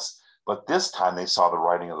past, but this time they saw the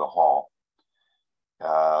writing of the Hall.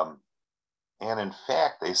 And in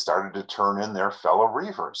fact, they started to turn in their fellow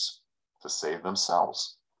Reivers to save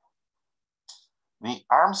themselves. The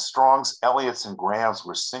Armstrongs, Elliots, and Grahams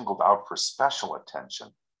were singled out for special attention,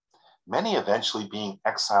 many eventually being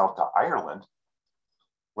exiled to Ireland,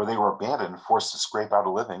 where they were abandoned and forced to scrape out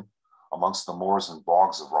a living amongst the moors and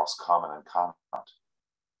bogs of Roscommon and Connaught.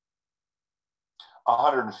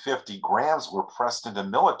 150 Grahams were pressed into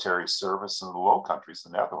military service in the Low Countries,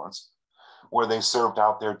 the Netherlands, where they served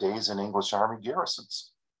out their days in English army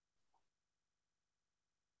garrisons.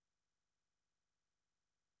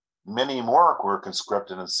 Many more were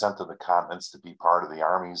conscripted and sent to the continents to be part of the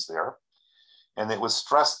armies there. And it was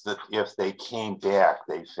stressed that if they came back,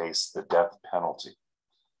 they faced the death penalty.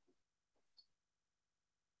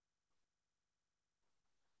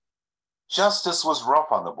 Justice was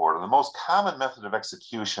rough on the border. The most common method of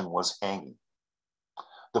execution was hanging.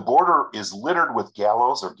 The border is littered with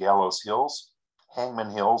gallows or gallows hills,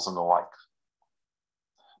 hangman hills, and the like.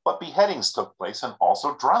 But beheadings took place and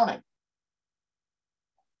also drowning.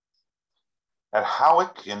 At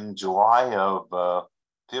Howick in July of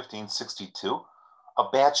 1562, a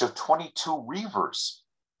batch of 22 Reivers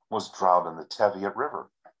was drowned in the Teviot River.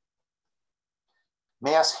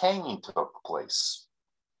 Mass hanging took place,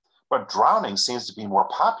 but drowning seems to be more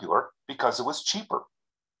popular because it was cheaper.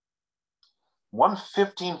 One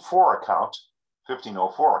 1504 account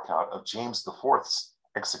of James IV's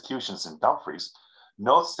executions in Dumfries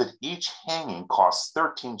notes that each hanging costs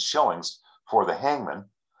 13 shillings for the hangman,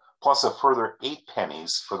 plus a further 8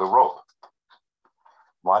 pennies for the rope.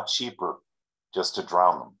 A lot cheaper just to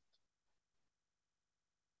drown them.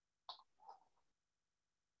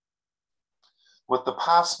 With the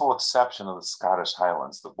possible exception of the Scottish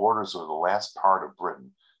Highlands, the borders were the last part of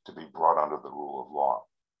Britain to be brought under the rule of law.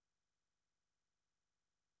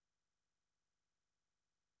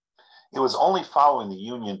 It was only following the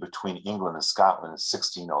union between England and Scotland in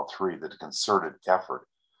 1603 that a concerted effort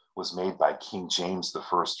was made by King James I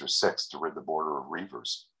or VI to rid the border of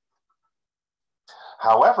Reivers.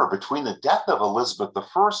 However, between the death of Elizabeth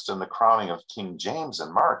I and the crowning of King James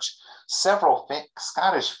in March, several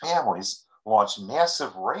Scottish families launched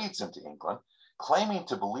massive raids into England, claiming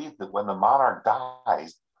to believe that when the monarch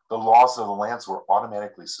dies, the laws of the lands were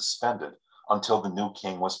automatically suspended until the new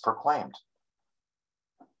king was proclaimed.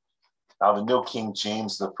 Now, the new King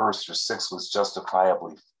James I or VI was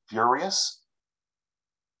justifiably furious.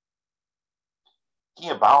 He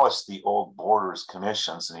abolished the old borders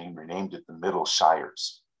commissions and he renamed it the Middle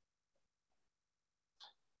Shires.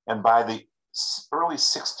 And by the early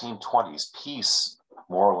 1620s, peace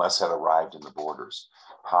more or less had arrived in the borders,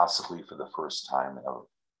 possibly for the first time ever.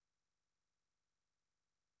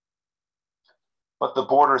 But the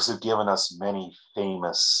borders have given us many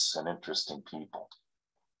famous and interesting people.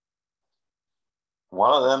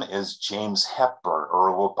 One of them is James Hepburn,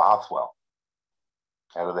 Earl of Bothwell,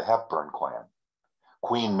 head of the Hepburn clan,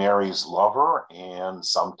 Queen Mary's lover and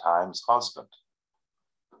sometimes husband.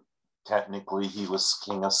 Technically, he was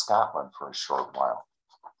King of Scotland for a short while.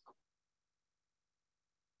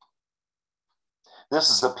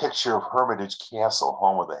 This is a picture of Hermitage Castle,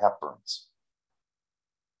 home of the Hepburns.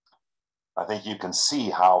 I think you can see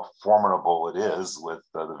how formidable it is with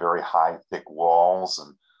the very high, thick walls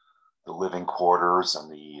and the living quarters and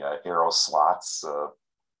the arrow slots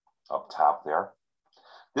up top there.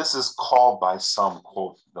 This is called by some,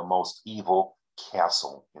 quote, the most evil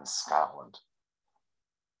castle in Scotland.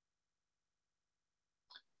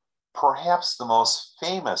 Perhaps the most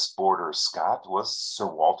famous border Scot was Sir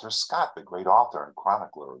Walter Scott, the great author and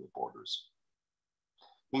chronicler of the borders.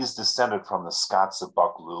 He's descended from the Scots of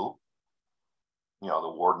Buccleuch, you know,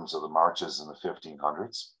 the wardens of the marches in the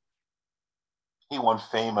 1500s. He won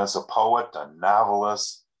fame as a poet, a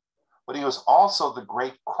novelist, but he was also the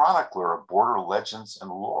great chronicler of border legends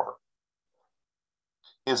and lore.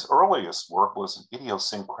 His earliest work was an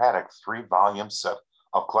idiosyncratic 3-volume set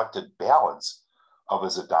of collected ballads of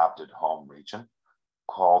his adopted home region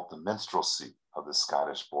called The Minstrelsy of the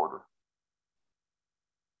Scottish Border.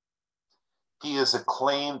 He is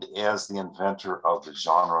acclaimed as the inventor of the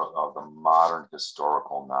genre of the modern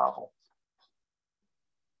historical novel.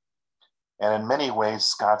 And in many ways,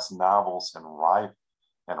 Scott's novels and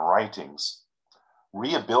writings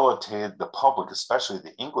rehabilitated the public, especially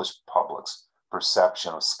the English public's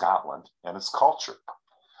perception of Scotland and its culture,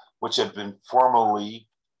 which had been formerly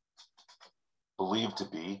believed to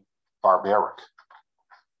be barbaric.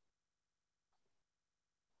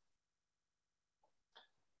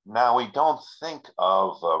 Now, we don't think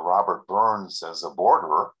of Robert Burns as a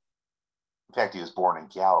borderer. In fact, he was born in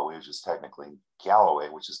Galloway, which is technically Galloway,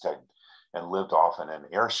 and lived often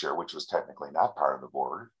in Ayrshire, which was technically not part of the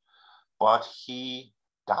border. But he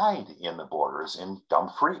died in the borders in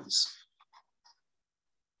Dumfries.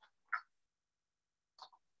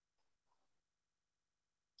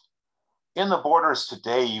 In the borders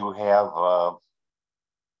today, you have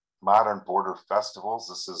modern border festivals.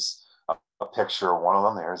 This is a picture of one of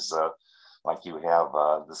them. There's like you have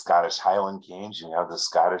the Scottish Highland Games, you have the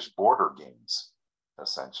Scottish Border Games,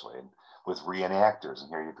 essentially, with reenactors. And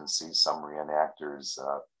here you can see some reenactors.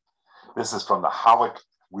 This is from the Hawick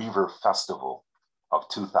Reivers Festival of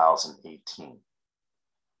 2018.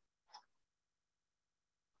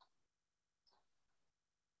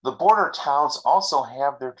 The border towns also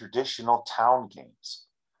have their traditional town games.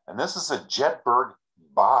 And this is a Jedburgh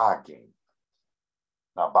Ba game.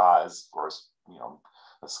 Now, Ba is, of course, you know,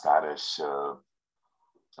 a Scottish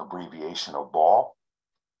abbreviation of ball.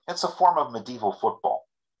 It's a form of medieval football.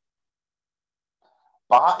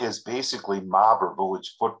 Ba is basically mob or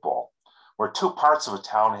village football, where two parts of a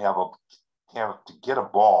town have to get a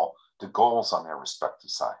ball to goals on their respective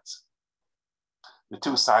sides. The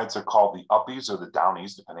two sides are called the uppies or the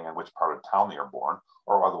downies, depending on which part of town they are born,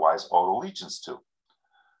 or otherwise owe allegiance to.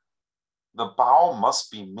 The ball must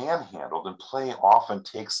be manhandled, and play often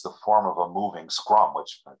takes the form of a moving scrum,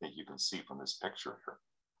 which I think you can see from this picture here.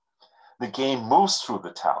 The game moves through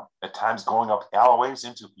the town, at times going up alleyways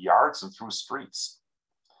into yards and through streets.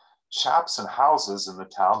 Shops and houses in the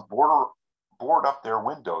town board up their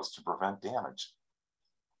windows to prevent damage.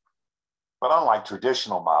 But unlike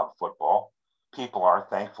traditional mob football, people are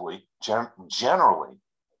thankfully generally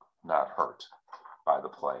not hurt by the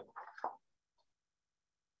play.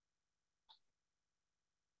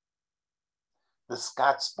 The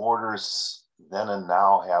Scots borders then and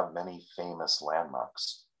now have many famous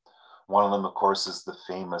landmarks. One of them, of course, is the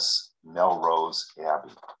famous Melrose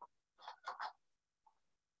Abbey.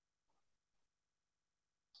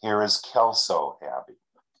 Here is Kelso Abbey.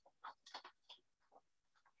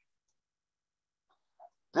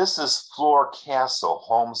 This is Flor Castle,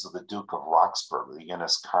 homes of the Duke of Roxburgh, the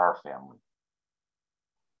Innes Carr family.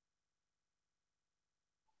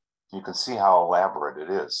 You can see how elaborate it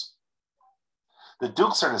is. The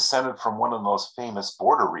Dukes are descended from one of the most famous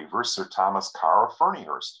border reivers, Sir Thomas Carr of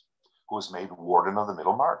Ferniehurst, who was made Warden of the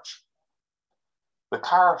Middle March. The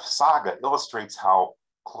Carr saga illustrates how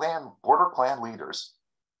border clan leaders,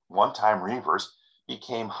 one-time reivers,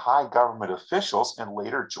 became high government officials and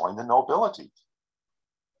later joined the nobility.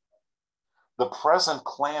 The present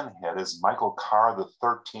clan head is Michael Carr the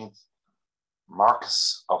 13th,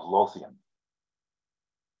 Marquess of Lothian.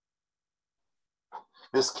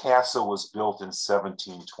 This castle was built in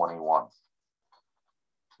 1721.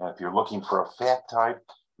 And if you're looking for a fact type,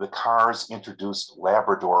 the Carrs introduced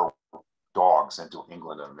Labrador dogs monks into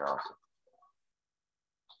England and America.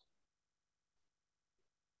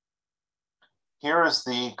 Here is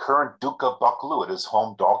the current Duke of Buccleuch at his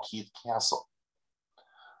home Dalkeith Castle.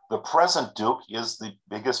 The present Duke is the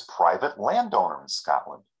biggest private landowner in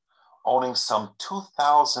Scotland, owning some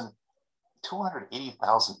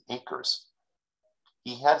 280,000 acres.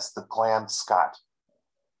 He heads the clan Scott.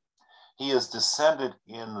 He is descended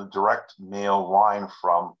in the direct male line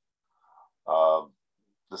from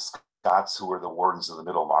the Scots who were the wardens of the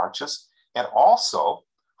Middle Marches, and also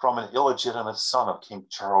from an illegitimate son of King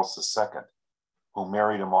Charles II, who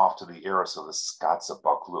married him off to the heiress of the Scots of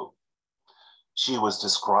Buccleuch. She was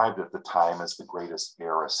described at the time as the greatest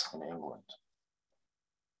heiress in England.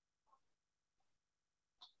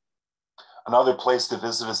 Another place to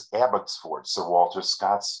visit is Abbotsford, Sir Walter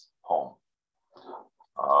Scott's home.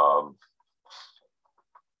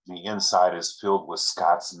 The inside is filled with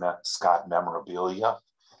Scott memorabilia.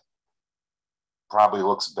 Probably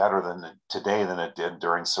looks better today than it did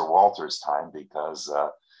during Sir Walter's time, because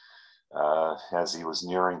as he was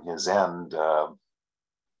nearing his end,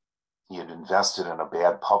 he had invested in a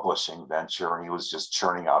bad publishing venture, and he was just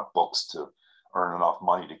churning out books to earn enough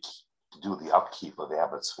money to do the upkeep of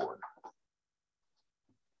Abbotsford.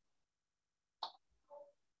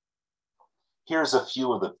 Here's a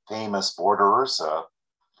few of the famous borderers.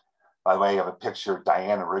 By the way, I have a picture of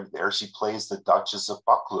Diana Rigg there. She plays the Duchess of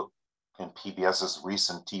Buccleuch in PBS's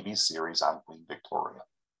recent TV series on Queen Victoria.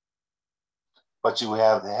 But you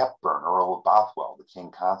have Hepburn, Earl of Bothwell, the king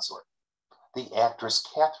consort, the actress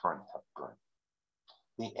Catherine Hepburn,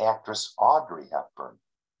 the actress Audrey Hepburn,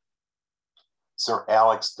 Sir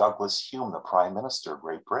Alex Douglas Hume, the Prime Minister of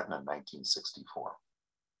Great Britain in 1964,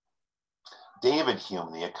 David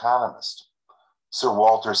Hume, the economist, Sir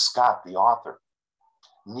Walter Scott, the author,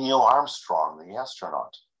 Neil Armstrong, the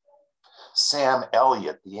astronaut, Sam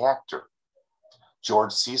Elliott, the actor,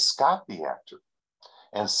 George C. Scott, the actor,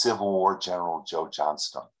 and Civil War General Joe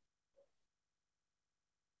Johnston.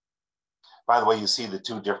 By the way, you see the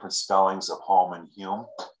two different spellings of home and Hume.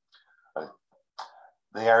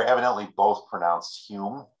 They are evidently both pronounced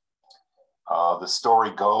Hume. The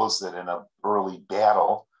story goes that in an early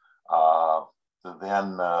battle, the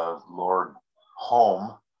then Lord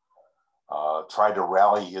Home tried to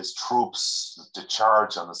rally his troops to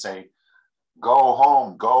charge on the saying, "Go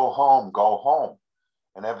home, go home, go home."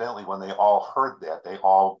 And evidently when they all heard that, they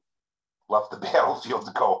all left the battlefield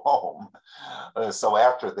to go home. So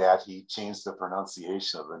after that, he changed the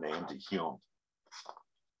pronunciation of the name to Hume.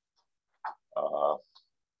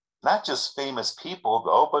 Not just famous people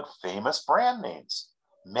though, but famous brand names.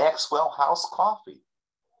 Maxwell House Coffee,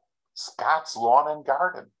 Scott's Lawn and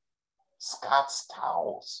Garden, Scott's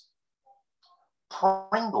Towels,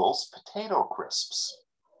 Pringles Potato Crisps.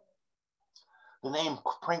 The name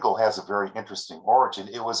Pringle has a very interesting origin.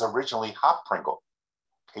 It was originally Hop Pringle,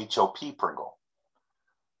 H-O-P Pringle.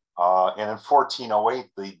 And in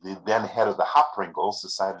 1408, the then head of the Hop Pringles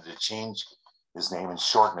decided to change his name and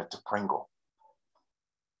shorten it to Pringle.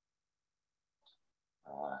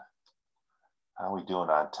 How are we doing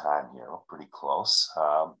on time here? We're pretty close.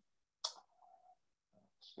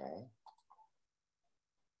 Okay.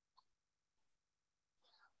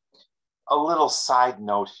 A little side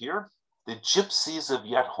note here, the Gypsies of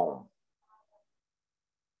Yetholm.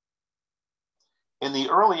 In the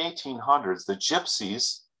early 1800s, the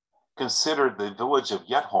Gypsies considered the village of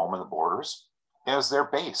Yetholm and the borders as their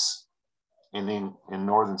base in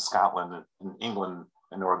northern Scotland, in England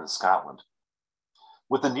and northern Scotland,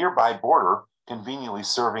 with the nearby border conveniently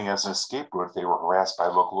serving as an escape route if they were harassed by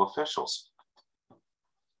local officials.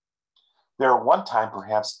 There were one time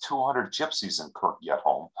perhaps 200 gypsies in Kirk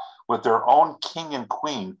Yetholm, with their own king and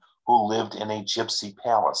queen who lived in a gypsy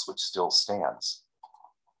palace, which still stands.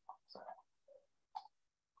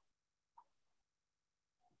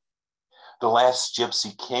 The last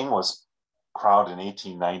gypsy king was crowned in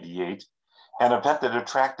 1898, an event that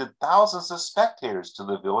attracted thousands of spectators to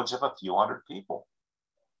the village of a few hundred people.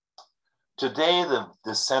 Today, the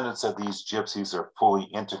descendants of these gypsies are fully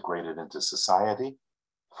integrated into society,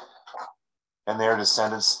 and their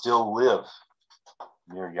descendants still live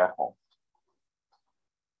near Yetholm.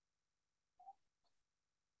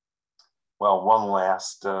 Well, one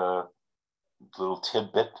last little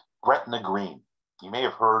tidbit, Gretna Green. You may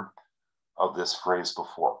have heard of this phrase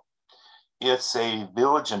before. It's a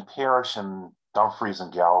village and parish in Dumfries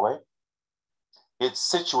and Galloway. It's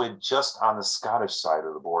situated just on the Scottish side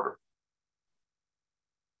of the border.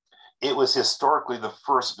 It was historically the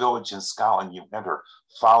first village in Scotland you enter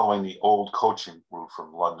following the old coaching route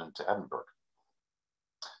from London to Edinburgh.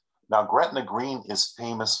 Now, Gretna Green is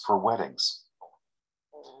famous for weddings.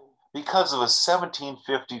 because of a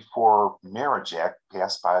 1754 Marriage Act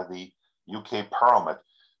passed by the UK Parliament,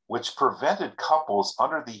 which prevented couples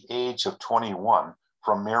under the age of 21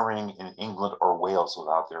 from marrying in England or Wales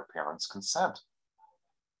without their parents' consent.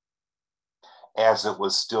 As it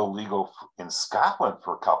was still legal in Scotland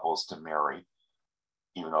for couples to marry,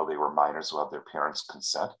 even though they were minors without their parents'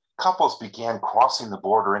 consent, couples began crossing the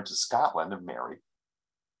border into Scotland and married.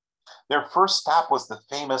 Their first stop was the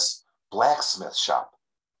famous blacksmith shop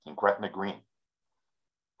in Gretna Green.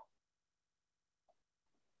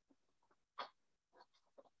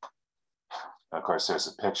 And of course, there's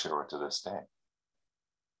a picture of it to this day.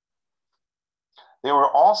 There were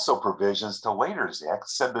also provisions to later's act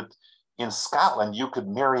said that in Scotland, you could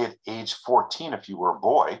marry at age 14 if you were a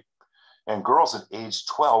boy, and girls at age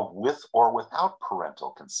 12 with or without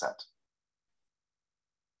parental consent.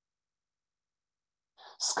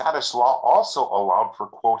 Scottish law also allowed for,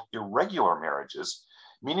 quote, irregular marriages,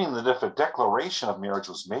 meaning that if a declaration of marriage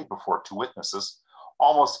was made before two witnesses,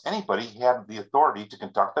 almost anybody had the authority to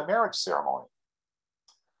conduct the marriage ceremony.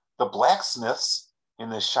 The blacksmiths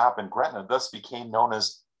in this shop in Gretna thus became known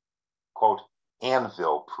as, quote,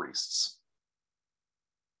 anvil priests.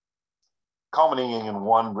 Culminating in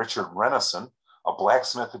one Richard Renison, a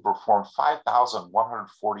blacksmith who performed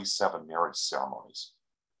 5,147 marriage ceremonies.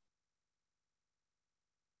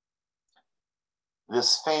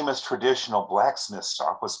 This famous traditional blacksmith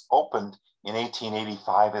shop was opened in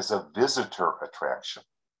 1885 as a visitor attraction.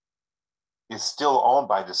 It's still owned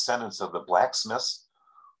by descendants of the blacksmiths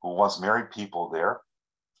who once married people there,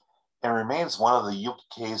 and remains one of the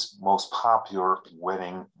UK's most popular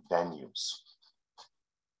wedding venues.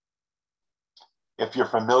 If you're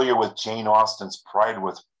familiar with Jane Austen's Pride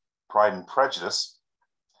and Prejudice,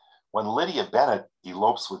 when Lydia Bennet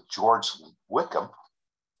elopes with George Wickham,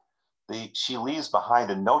 she leaves behind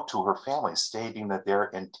a note to her family stating that their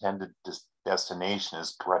intended destination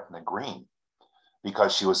is Gretna Green,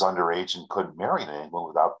 because she was underage and couldn't marry in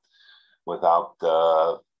England without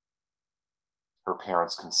her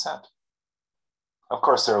parents' consent. Of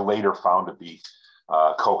course, they're later found to be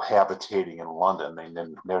cohabitating in London. They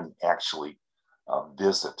didn't actually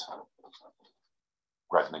visit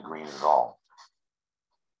Gretna Green at all.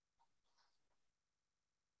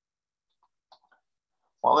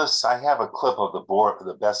 Well, I have a clip of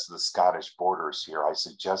the best of the Scottish borders here. I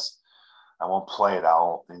won't play it.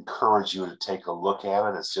 I'll encourage you to take a look at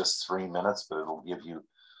it. It's just 3 minutes, but it'll give you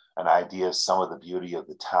an idea of some of the beauty of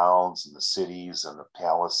the towns and the cities and the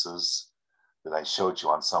palaces that I showed you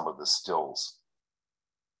on some of the stills.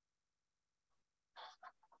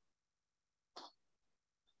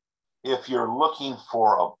 If you're looking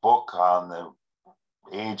for a book on the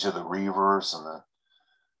age of the Reivers and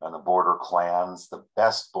the border clans, the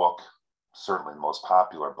best book, certainly the most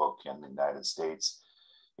popular book in the United States,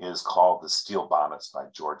 is called The Steel Bonnets by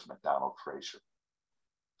George MacDonald Fraser.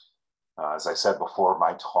 As I said before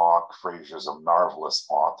my talk, Fraser's a marvelous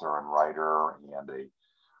author and writer and a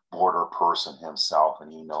border person himself,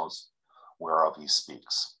 and he knows whereof he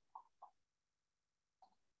speaks.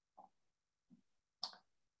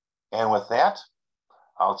 And with that,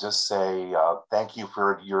 I'll just say thank you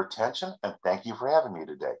for your attention and thank you for having me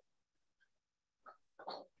today.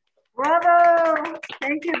 Bravo!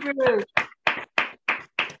 Thank you, Bruce.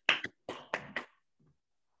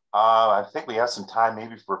 I think we have some time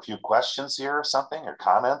maybe for a few questions here or something, or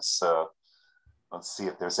comments. Let's see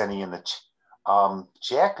if there's any in the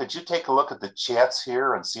Jack, could you take a look at the chats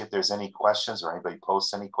here and see if there's any questions or anybody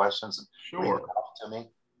posts any questions and sure. read them out to me,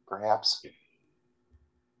 perhaps?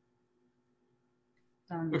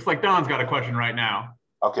 Looks like Don's got a question right now.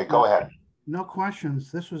 Okay, go ahead. No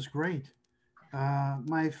questions. This was great.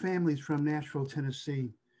 My family's from Nashville,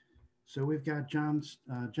 Tennessee. So we've got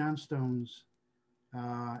Johnstones.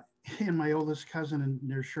 And my oldest cousin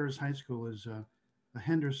near Schurz High School is a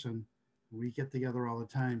Henderson. We get together all the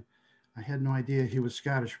time. I had no idea he was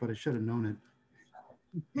Scottish, but I should have known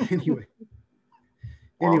it. Anyway.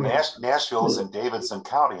 Well, Nashville is in Davidson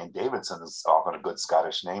County, and Davidson is often a good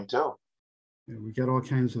Scottish name too. Yeah, we got all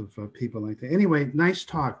kinds of people like that. Anyway, nice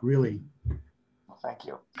talk, really. Well, thank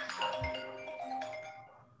you.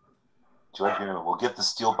 We'll get the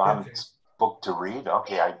Steel Bonnets book to read.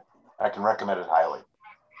 Okay, I can recommend it highly.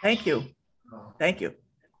 Thank you. Thank you.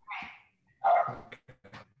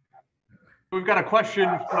 We've got a question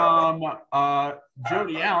from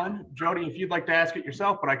Jody Allen. Jody, if you'd like to ask it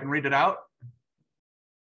yourself, but I can read it out.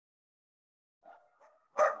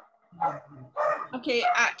 Okay,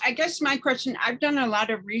 I guess my question, I've done a lot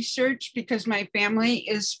of research because my family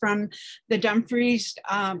is from the Dumfries,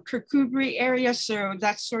 Kirkcudbright area. So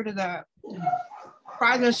that's sort of the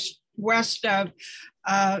farthest west of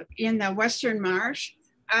in the Western Marsh.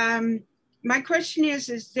 My question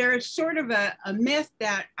is there sort of a myth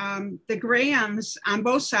that the Grahams on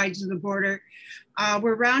both sides of the border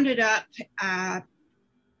were rounded up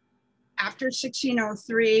after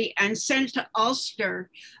 1603 and sent to Ulster,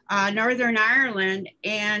 Northern Ireland,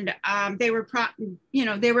 and they were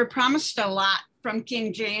promised a lot from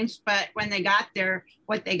King James, but when they got there,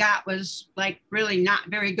 what they got was like really not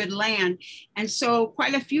very good land. And so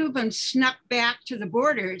quite a few of them snuck back to the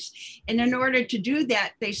borders. And in order to do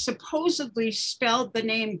that, they supposedly spelled the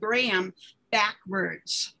name Graham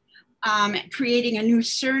backwards, creating a new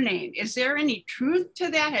surname. Is there any truth to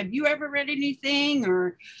that? Have you ever read anything,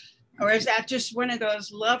 or is that just one of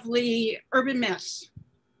those lovely urban myths?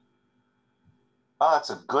 Oh,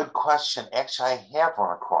 that's a good question. Actually, I have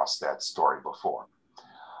run across that story before,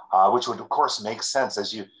 which would, of course, make sense.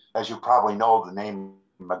 As you probably know, the name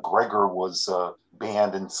MacGregor was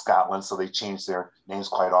banned in Scotland, so they changed their names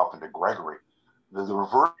quite often to Gregory. The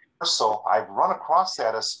reversal, I've run across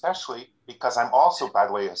that, especially because I'm also, by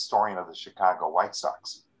the way, a historian of the Chicago White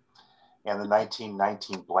Sox and the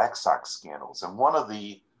 1919 Black Sox scandals. And one of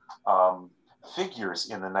the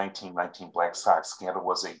figures in the 1919 Black Sox scandal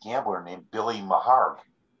was a gambler named Billy Maharg.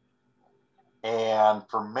 And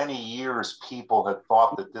for many years, people had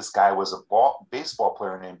thought that this guy was a baseball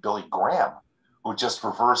player named Billy Graham, who just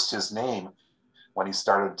reversed his name when he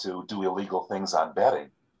started to do illegal things on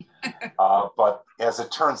betting. But as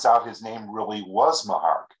it turns out, his name really was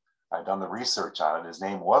Maharg. I've done the research on it. His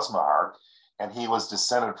name was Maharg, and he was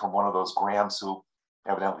descended from one of those Grahams who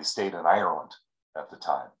evidently stayed in Ireland at the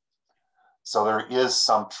time. So there is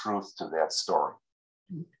some truth to that story.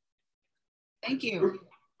 Thank you.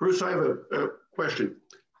 Bruce, I have a question.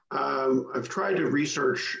 I've tried to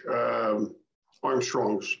research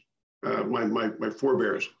Armstrongs, my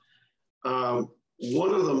forebears. One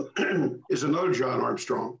of them is another John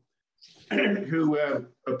Armstrong, who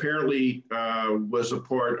apparently was a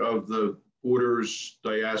part of the Borders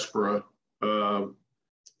diaspora, or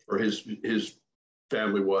his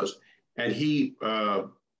family was, and he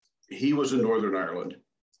was in Northern Ireland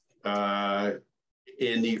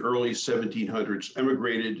in the early 1700s,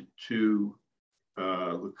 emigrated to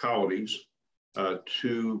the colonies,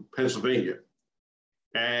 to Pennsylvania.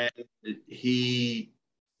 And he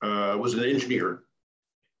was an engineer.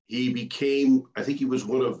 He became, I think he was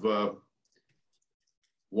one of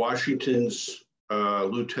Washington's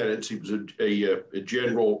lieutenants. He was a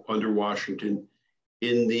general under Washington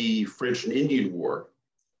in the French and Indian War,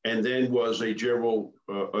 and then was a general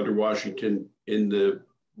under Washington in the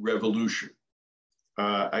Revolution.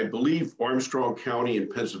 I believe Armstrong County in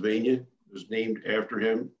Pennsylvania was named after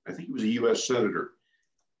him. I think he was a U.S. Senator.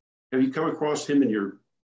 Have you come across him in your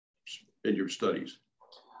studies?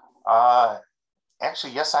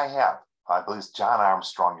 Actually, yes, I have. I believe it's John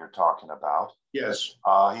Armstrong you're talking about. Yes.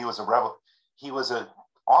 He was an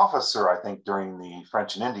officer, I think, during the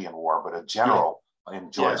French and Indian War, but a general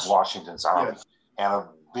in George Washington's army, and a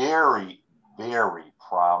very, very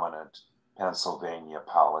prominent Pennsylvania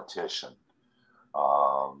politician.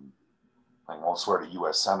 I won't swear to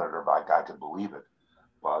U.S. Senator, but I could believe it.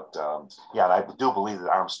 But yeah, and I do believe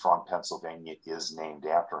that Armstrong, Pennsylvania is named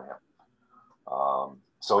after him.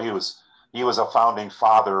 So he was a founding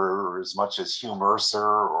father as much as Hugh Mercer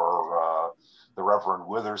or the Reverend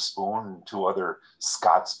Witherspoon and two other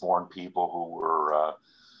Scots-born people who were,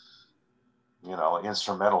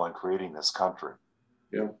 instrumental in creating this country.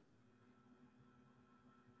 Yeah.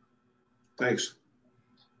 Thanks.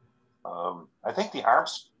 I think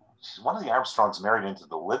one of the Armstrongs married into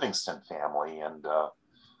the Livingston family, and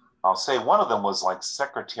I'll say one of them was like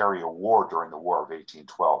Secretary of War during the War of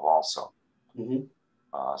 1812 also. Mm-hmm.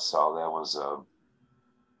 So that was a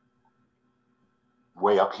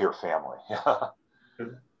way up here family.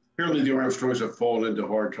 Apparently the Armstrongs have fallen into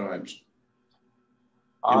hard times.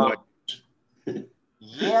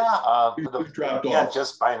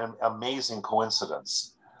 Just by an amazing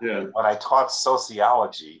coincidence. Yeah. When I taught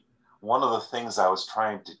sociology, one of the things I was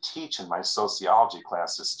trying to teach in my sociology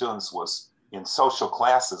class to students was, in social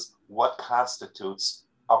classes, what constitutes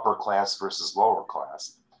upper class versus lower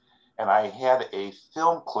class. And I had a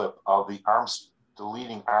film clip of the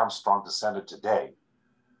leading Armstrong descendant today,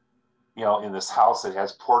 in this house that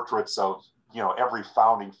has portraits of, every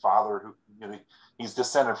founding father who, he's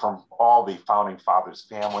descended from all the founding fathers'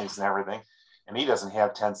 families and everything. And he doesn't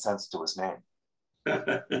have 10 cents to his name.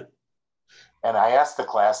 And I asked the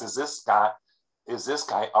class, is this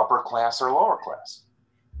guy upper class or lower class?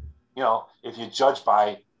 If you judge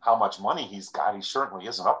by how much money he's got, he certainly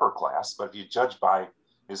isn't upper class. But if you judge by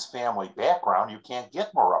his family background, you can't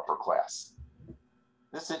get more upper class.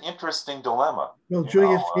 This is an interesting dilemma. Well,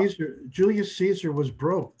 Julius Caesar was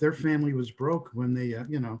broke. Their family was broke when they,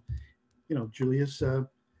 Julius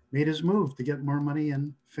made his move to get more money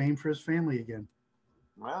and fame for his family again.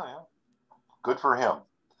 Well, yeah, good for him.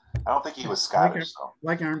 I don't think he was Scottish, though.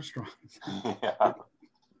 Like Armstrong. Yeah.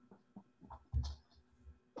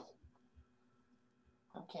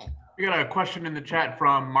 Okay. We got a question in the chat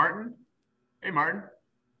from Martin. Hey, Martin.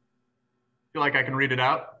 Feel like I can read it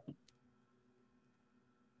out?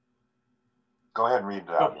 Go ahead and read it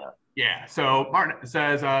out. Yeah. So Martin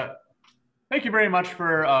says, thank you very much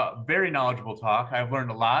for a very knowledgeable talk. I've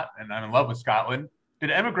learned a lot and I'm in love with Scotland.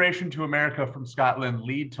 Did emigration to America from Scotland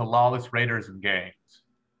lead to lawless raiders and gangs?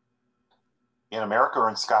 In America or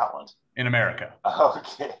in Scotland? In America.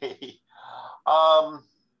 Okay.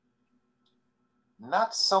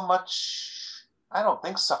 Not so much. I don't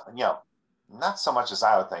think so. Not so much as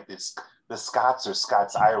I would think. The Scots or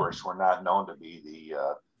Scots-Irish were not known to be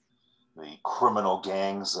the criminal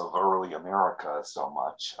gangs of early America so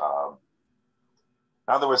much.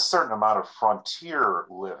 Now, there was a certain amount of frontier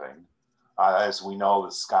living. As we know,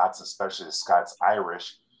 the Scots, especially the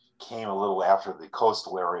Scots-Irish, came a little after the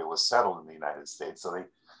coastal area was settled in the United States. So they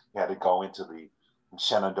had to go into the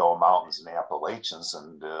Shenandoah Mountains and Appalachians,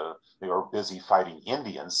 and they were busy fighting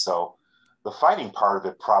Indians. So the fighting part of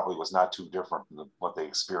it probably was not too different from what they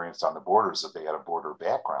experienced on the borders if they had a border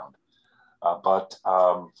background. But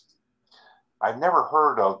I've never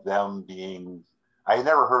heard of them being, I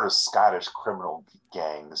never heard of Scottish criminal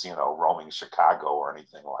gangs, roaming Chicago or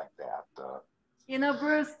anything like that.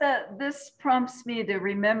 Bruce, this prompts me to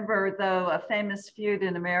remember, though, a famous feud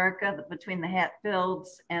in America between the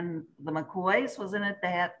Hatfields and the McCoys. Wasn't it the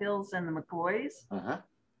Hatfields and the McCoys? Uh-huh.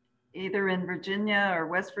 Either in Virginia or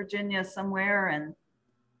West Virginia somewhere, and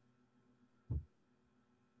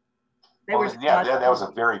that was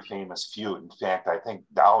a very famous feud. In fact, I think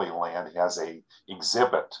Dollyland has a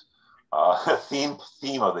exhibit, a theme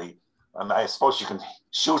of the. And I suppose you can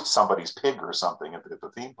shoot somebody's pig or something at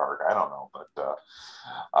the theme park. I don't know, but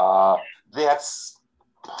that's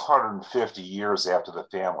 150 years after the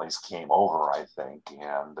families came over, I think,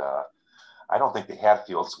 and I don't think the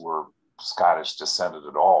Hatfields were Scottish descended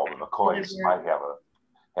at all. The McCoys might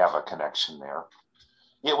have a connection there.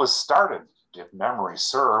 It was started, if memory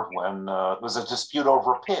served, when it was a dispute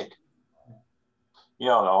over a pig.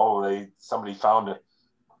 Somebody found it.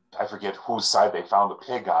 I forget whose side they found the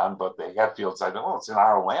pig on, but the Hatfield said, "Oh, it's in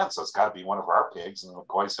our land, so it's got to be one of our pigs." And the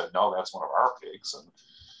McCoy said, "No, that's one of our pigs."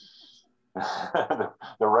 And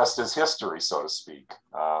the rest is history, so to speak.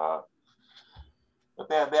 But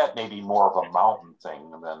that may be more of a mountain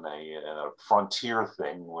thing than a frontier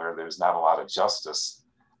thing where there's not a lot of justice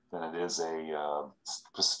than it is a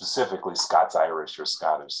specifically Scots-Irish or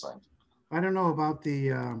Scottish thing. I don't know about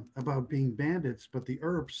about being bandits, but the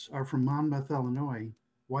Earps are from Monmouth, Illinois.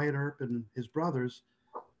 Wyatt Earp and his brothers.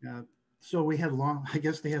 So we had I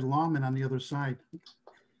guess they had lawmen on the other side,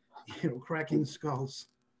 cracking skulls.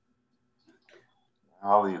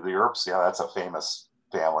 Oh, the Earps, yeah, that's a famous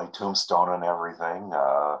family, Tombstone and everything.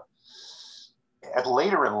 And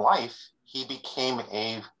later in life, he became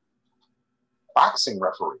a boxing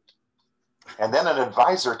referee and then an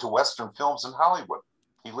advisor to Western Films in Hollywood.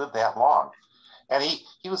 He lived that long. And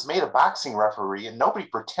he was made a boxing referee, and nobody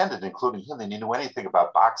pretended, including him, that he knew anything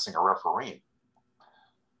about boxing or refereeing.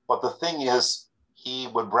 But the thing is, he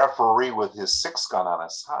would referee with his 6-gun on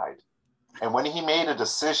his side. And when he made a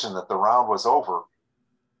decision that the round was over,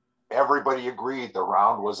 everybody agreed the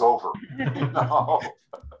round was over.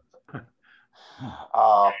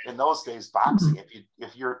 In those days, boxing,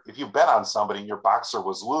 if you bet on somebody and your boxer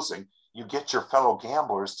was losing, you get your fellow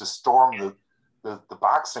gamblers to storm the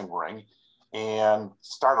boxing ring and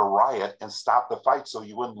start a riot and stop the fight so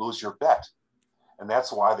you wouldn't lose your bet. And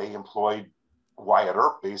that's why they employed Wyatt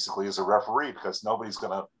Earp basically as a referee, because nobody's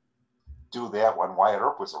going to do that when Wyatt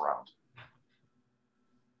Earp was around.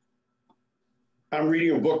 I'm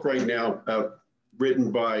reading a book right now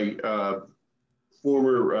written by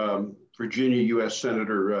former Virginia U.S.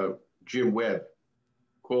 Senator Jim Webb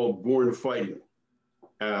called Born Fighting.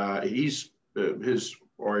 His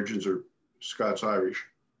origins are Scots-Irish.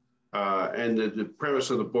 And the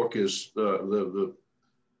premise of the book is the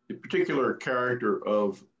particular character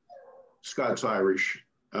of Scots-Irish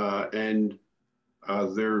and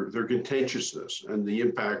their contentiousness and the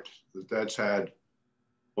impact that's had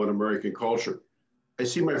on American culture. I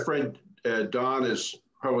see my friend Don is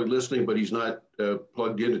probably listening, but he's not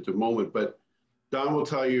plugged in at the moment. But Don will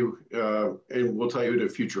tell you, and we'll tell you in a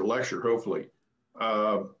future lecture, hopefully,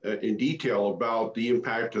 in detail about the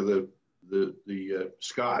impact of the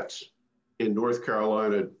Scots in North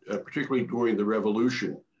Carolina, particularly during the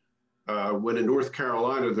Revolution, when in North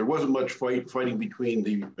Carolina there wasn't much fighting between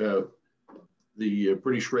the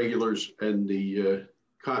British regulars and the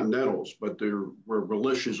Continentals, but there were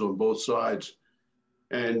militias on both sides,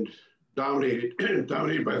 and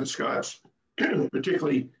dominated by the Scots,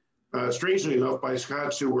 particularly, strangely enough, by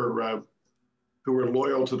Scots who were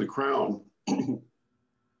loyal to the crown.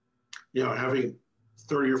 You know, having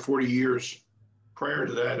 30 or 40 years prior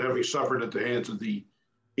to that, having suffered at the hands of the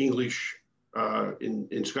English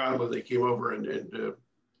in Scotland, they came over and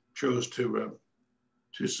chose to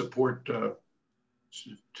support the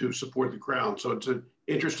crown. So it's an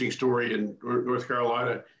interesting story in North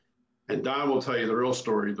Carolina, and Don will tell you the real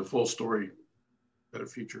story, the full story, at a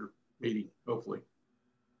future meeting, hopefully.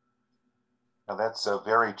 Now that's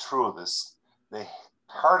very true. The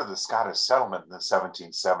heart of the Scottish settlement in the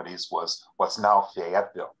 1770s was what's now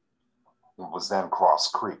Fayetteville. It was then Cross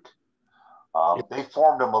Creek. They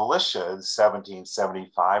formed a militia in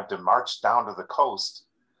 1775 to march down to the coast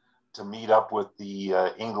to meet up with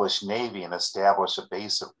the English Navy and establish a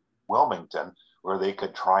base at Wilmington where they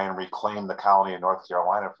could try and reclaim the colony of North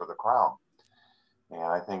Carolina for the crown. And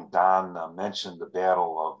I think Don mentioned the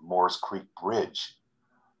Battle of Moores Creek Bridge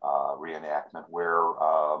reenactment, where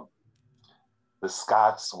the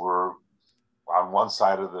Scots were on one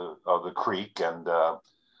side of the creek and the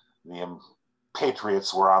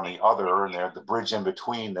Patriots were on the other, and the bridge in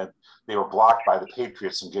between, that they were blocked by the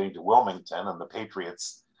Patriots from getting to Wilmington, and the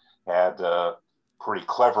Patriots had pretty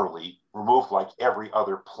cleverly removed like every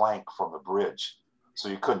other plank from the bridge. So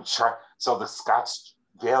you couldn't so the Scots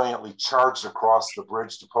valiantly charged across the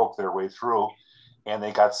bridge to poke their way through, and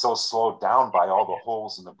they got so slowed down by all the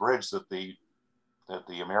holes in the bridge that the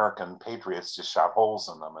American Patriots just shot holes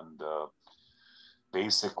in them and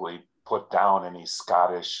basically put down any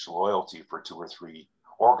Scottish loyalty for 2 or 3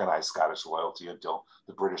 organized Scottish loyalty until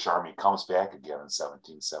the British Army comes back again in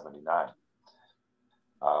 1779.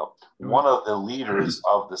 One of the leaders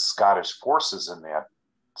of the Scottish forces in that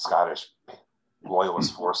Scottish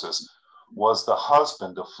loyalist forces was the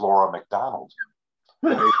husband of Flora MacDonald,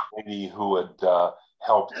 the lady who had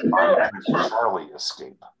helped Charlie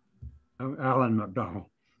escape. Alan MacDonald.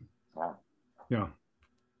 Yeah.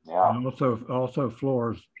 And also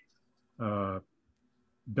Flora's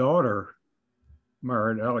daughter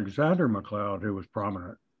married Alexander MacLeod, who was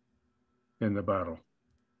prominent in the battle.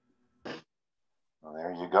 Well,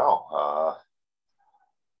 there you go.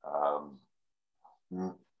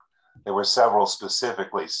 There were several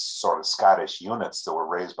specifically sort of Scottish units that were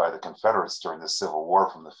raised by the Confederates during the Civil War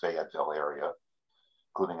from the Fayetteville area,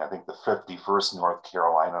 including, I think, the 51st North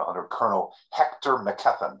Carolina under Colonel Hector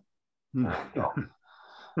McKethan. There you go.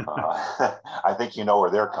 I think you know where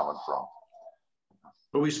they're coming from.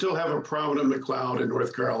 But we still have a prominent McLeod in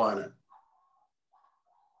North Carolina.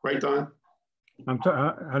 Right, Don? I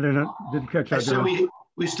didn't catch that. I said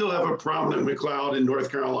we still have a prominent McLeod in North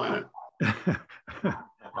Carolina.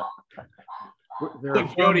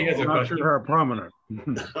 Jody has a not question. sure how prominent.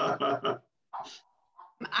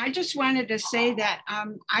 I just wanted to say that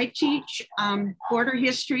I teach border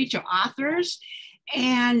history to authors,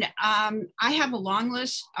 and I have a long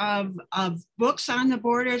list of books on the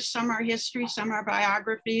borders. Some are history, some are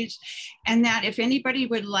biographies, and that if anybody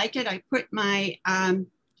would like it, I put my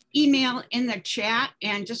email in the chat,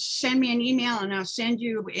 and just send me an email and I'll send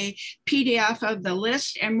you a PDF of the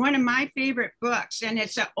list. And one of my favorite books, and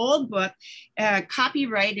it's an old book,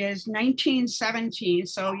 copyright is 1917,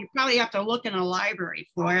 so you probably have to look in a library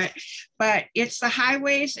for it, but it's The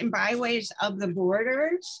Highways and Byways of the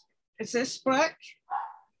Borders. It's this book.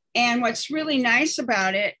 And what's really nice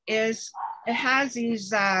about it is it has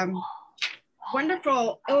these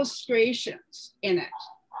wonderful illustrations in it.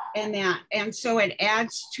 And so it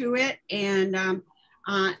adds to it, and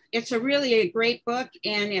it's really a great book,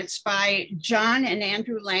 and it's by John and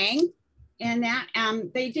Andrew Lang, and that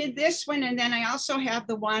they did this one, and then I also have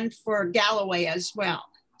the one for Galloway as well.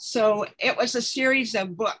 So it was a series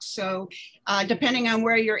of books. So depending on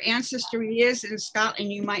where your ancestry is in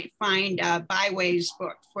Scotland, you might find a Byways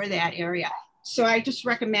book for that area. So I just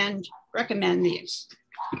recommend these.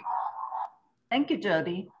 Thank you,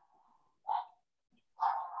 Jody.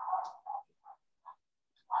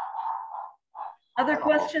 Other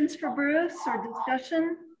questions for Bruce or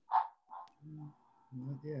discussion?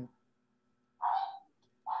 Yeah.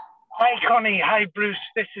 Hi, Connie. Hi, Bruce.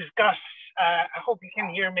 This is Gus. I hope you can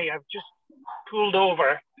hear me. I've just pulled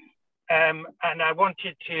over, and I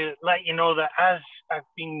wanted to let you know that as I've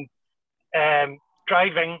been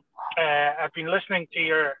driving, I've been listening to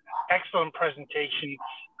your excellent presentation.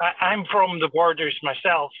 I'm from the borders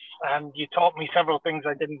myself, and you taught me several things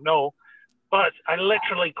I didn't know. but I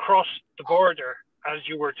literally crossed the border as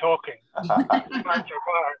you were talking.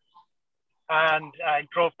 And I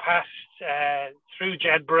drove past through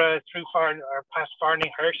Jedburgh, past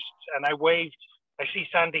Farneyhurst, and I waved. I see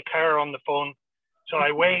Sandy Carr on the phone, so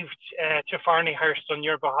I waved to Farneyhurst on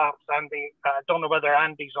your behalf, Sandy. I don't know whether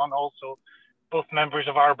Andy's on also, both members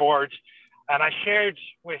of our board. And I shared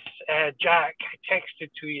with Jack, I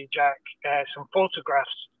texted to you, Jack, some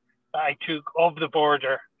photographs that I took of the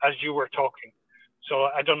border as you were talking. So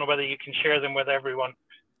I don't know whether you can share them with everyone,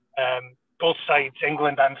 both sides,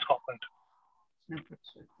 England and Scotland.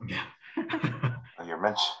 Yeah. Your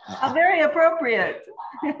mention. Very appropriate.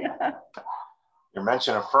 Your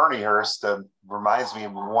mention of Farneyhurst reminds me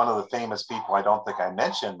of one of the famous people. I don't think I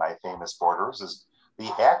mentioned my famous borders is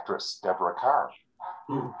the actress Deborah Kerr.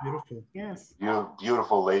 Oh, beautiful. Yes.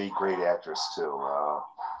 Beautiful lady, great actress too.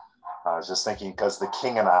 I was just thinking because The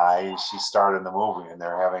King and I, she starred in the movie, and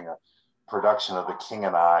they're having a production of The King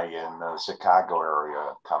and I in the Chicago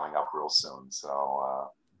area coming up real soon.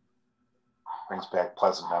 So brings back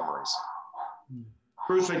pleasant memories.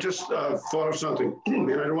 Bruce, I just thought of something,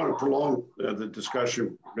 and I don't want to prolong the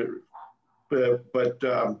discussion, but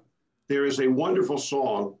there is a wonderful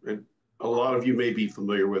song, and a lot of you may be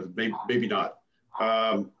familiar with, maybe not,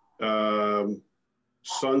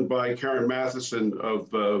 sung by Karen Matheson of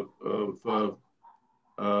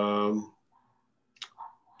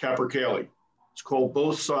Capercaillie. It's called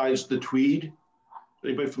Both Sides the Tweed.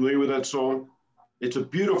 Anybody familiar with that song? It's a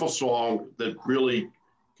beautiful song that really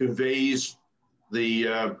conveys the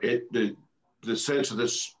sense of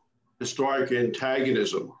this historic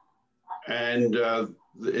antagonism, and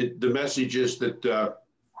the message is that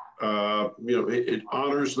it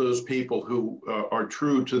honors those people who are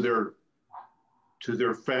true to their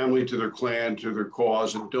family, to their clan, to their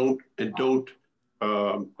cause, and don't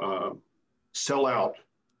sell out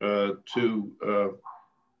to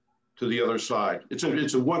the other side.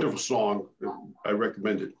 It's a wonderful song. I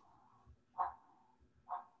recommend it.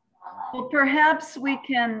 Well, perhaps we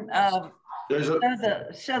can show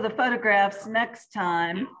the photographs next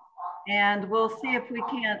time, and we'll see if we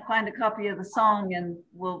can't find a copy of the song, and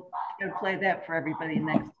we'll play that for everybody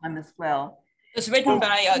next time as well. It's written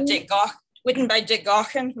by Dick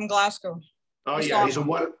Gaughan from Glasgow. Oh yeah,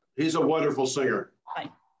 he's a wonderful singer.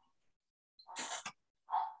 Right.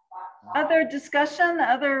 Other discussion,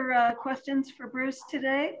 other questions for Bruce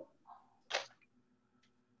today?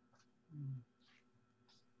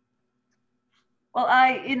 Well,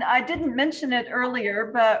 I didn't mention it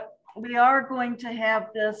earlier, but we are going to have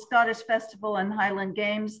the Scottish Festival and Highland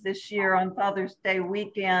Games this year on Father's Day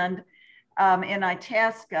weekend in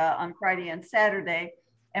Itasca on Friday and Saturday.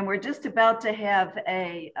 And we're just about to have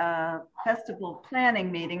a festival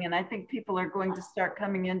planning meeting. And I think people are going to start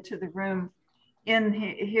coming into the room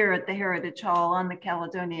here at the Heritage Hall on the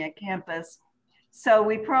Caledonia campus. So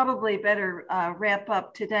we probably better wrap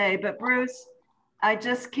up today. But Bruce, I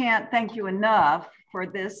just can't thank you enough for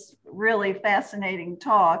this really fascinating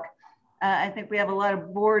talk. I think we have a lot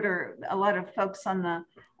of folks on the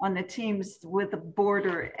teams with a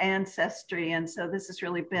border ancestry. And so this has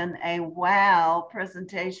really been a wow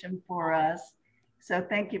presentation for us. So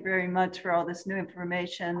thank you very much for all this new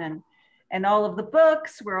information and all of the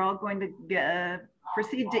books. We're all going to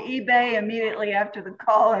proceed to eBay immediately after the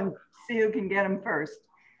call and see who can get them first.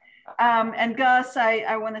 And Gus,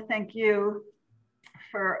 I want to thank you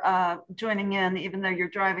for joining in, even though you're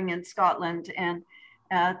driving in Scotland. And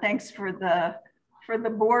thanks for the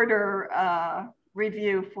border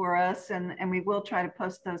review for us. And we will try to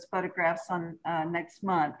post those photographs on next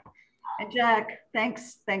month. And Jack,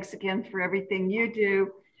 thanks again for everything you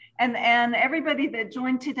do. And everybody that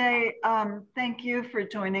joined today, thank you for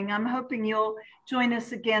joining. I'm hoping you'll join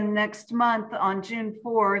us again next month on June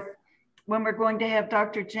 4th, when we're going to have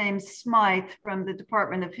Dr. James Smythe from the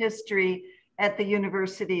Department of History at the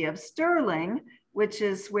University of Stirling, which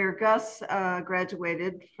is where Gus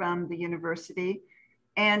graduated from the university.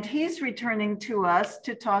 And he's returning to us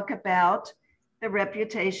to talk about the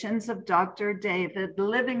reputations of Dr. David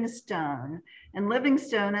Livingstone. And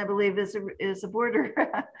Livingstone, I believe, is a border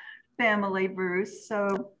family, Bruce.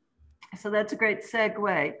 So that's a great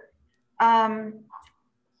segue.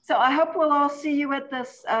 So I hope we'll all see you at the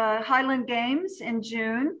Highland Games in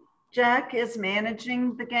June. Jack is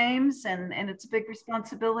managing the games, and it's a big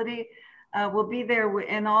responsibility. We'll be there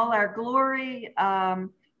in all our glory.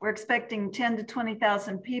 We're expecting 10 to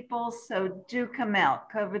 20,000 people, so do come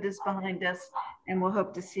out. COVID is behind us, and we'll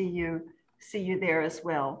hope to see you there as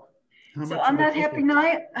well. So on that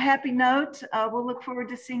happy note, we'll look forward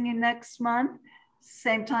to seeing you next month,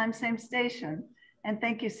 same time, same station. And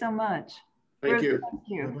thank you so much. Thank you. Thank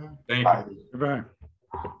you. Thank Bye. you. Goodbye.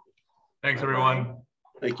 Thanks, everyone.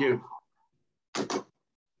 Thank you.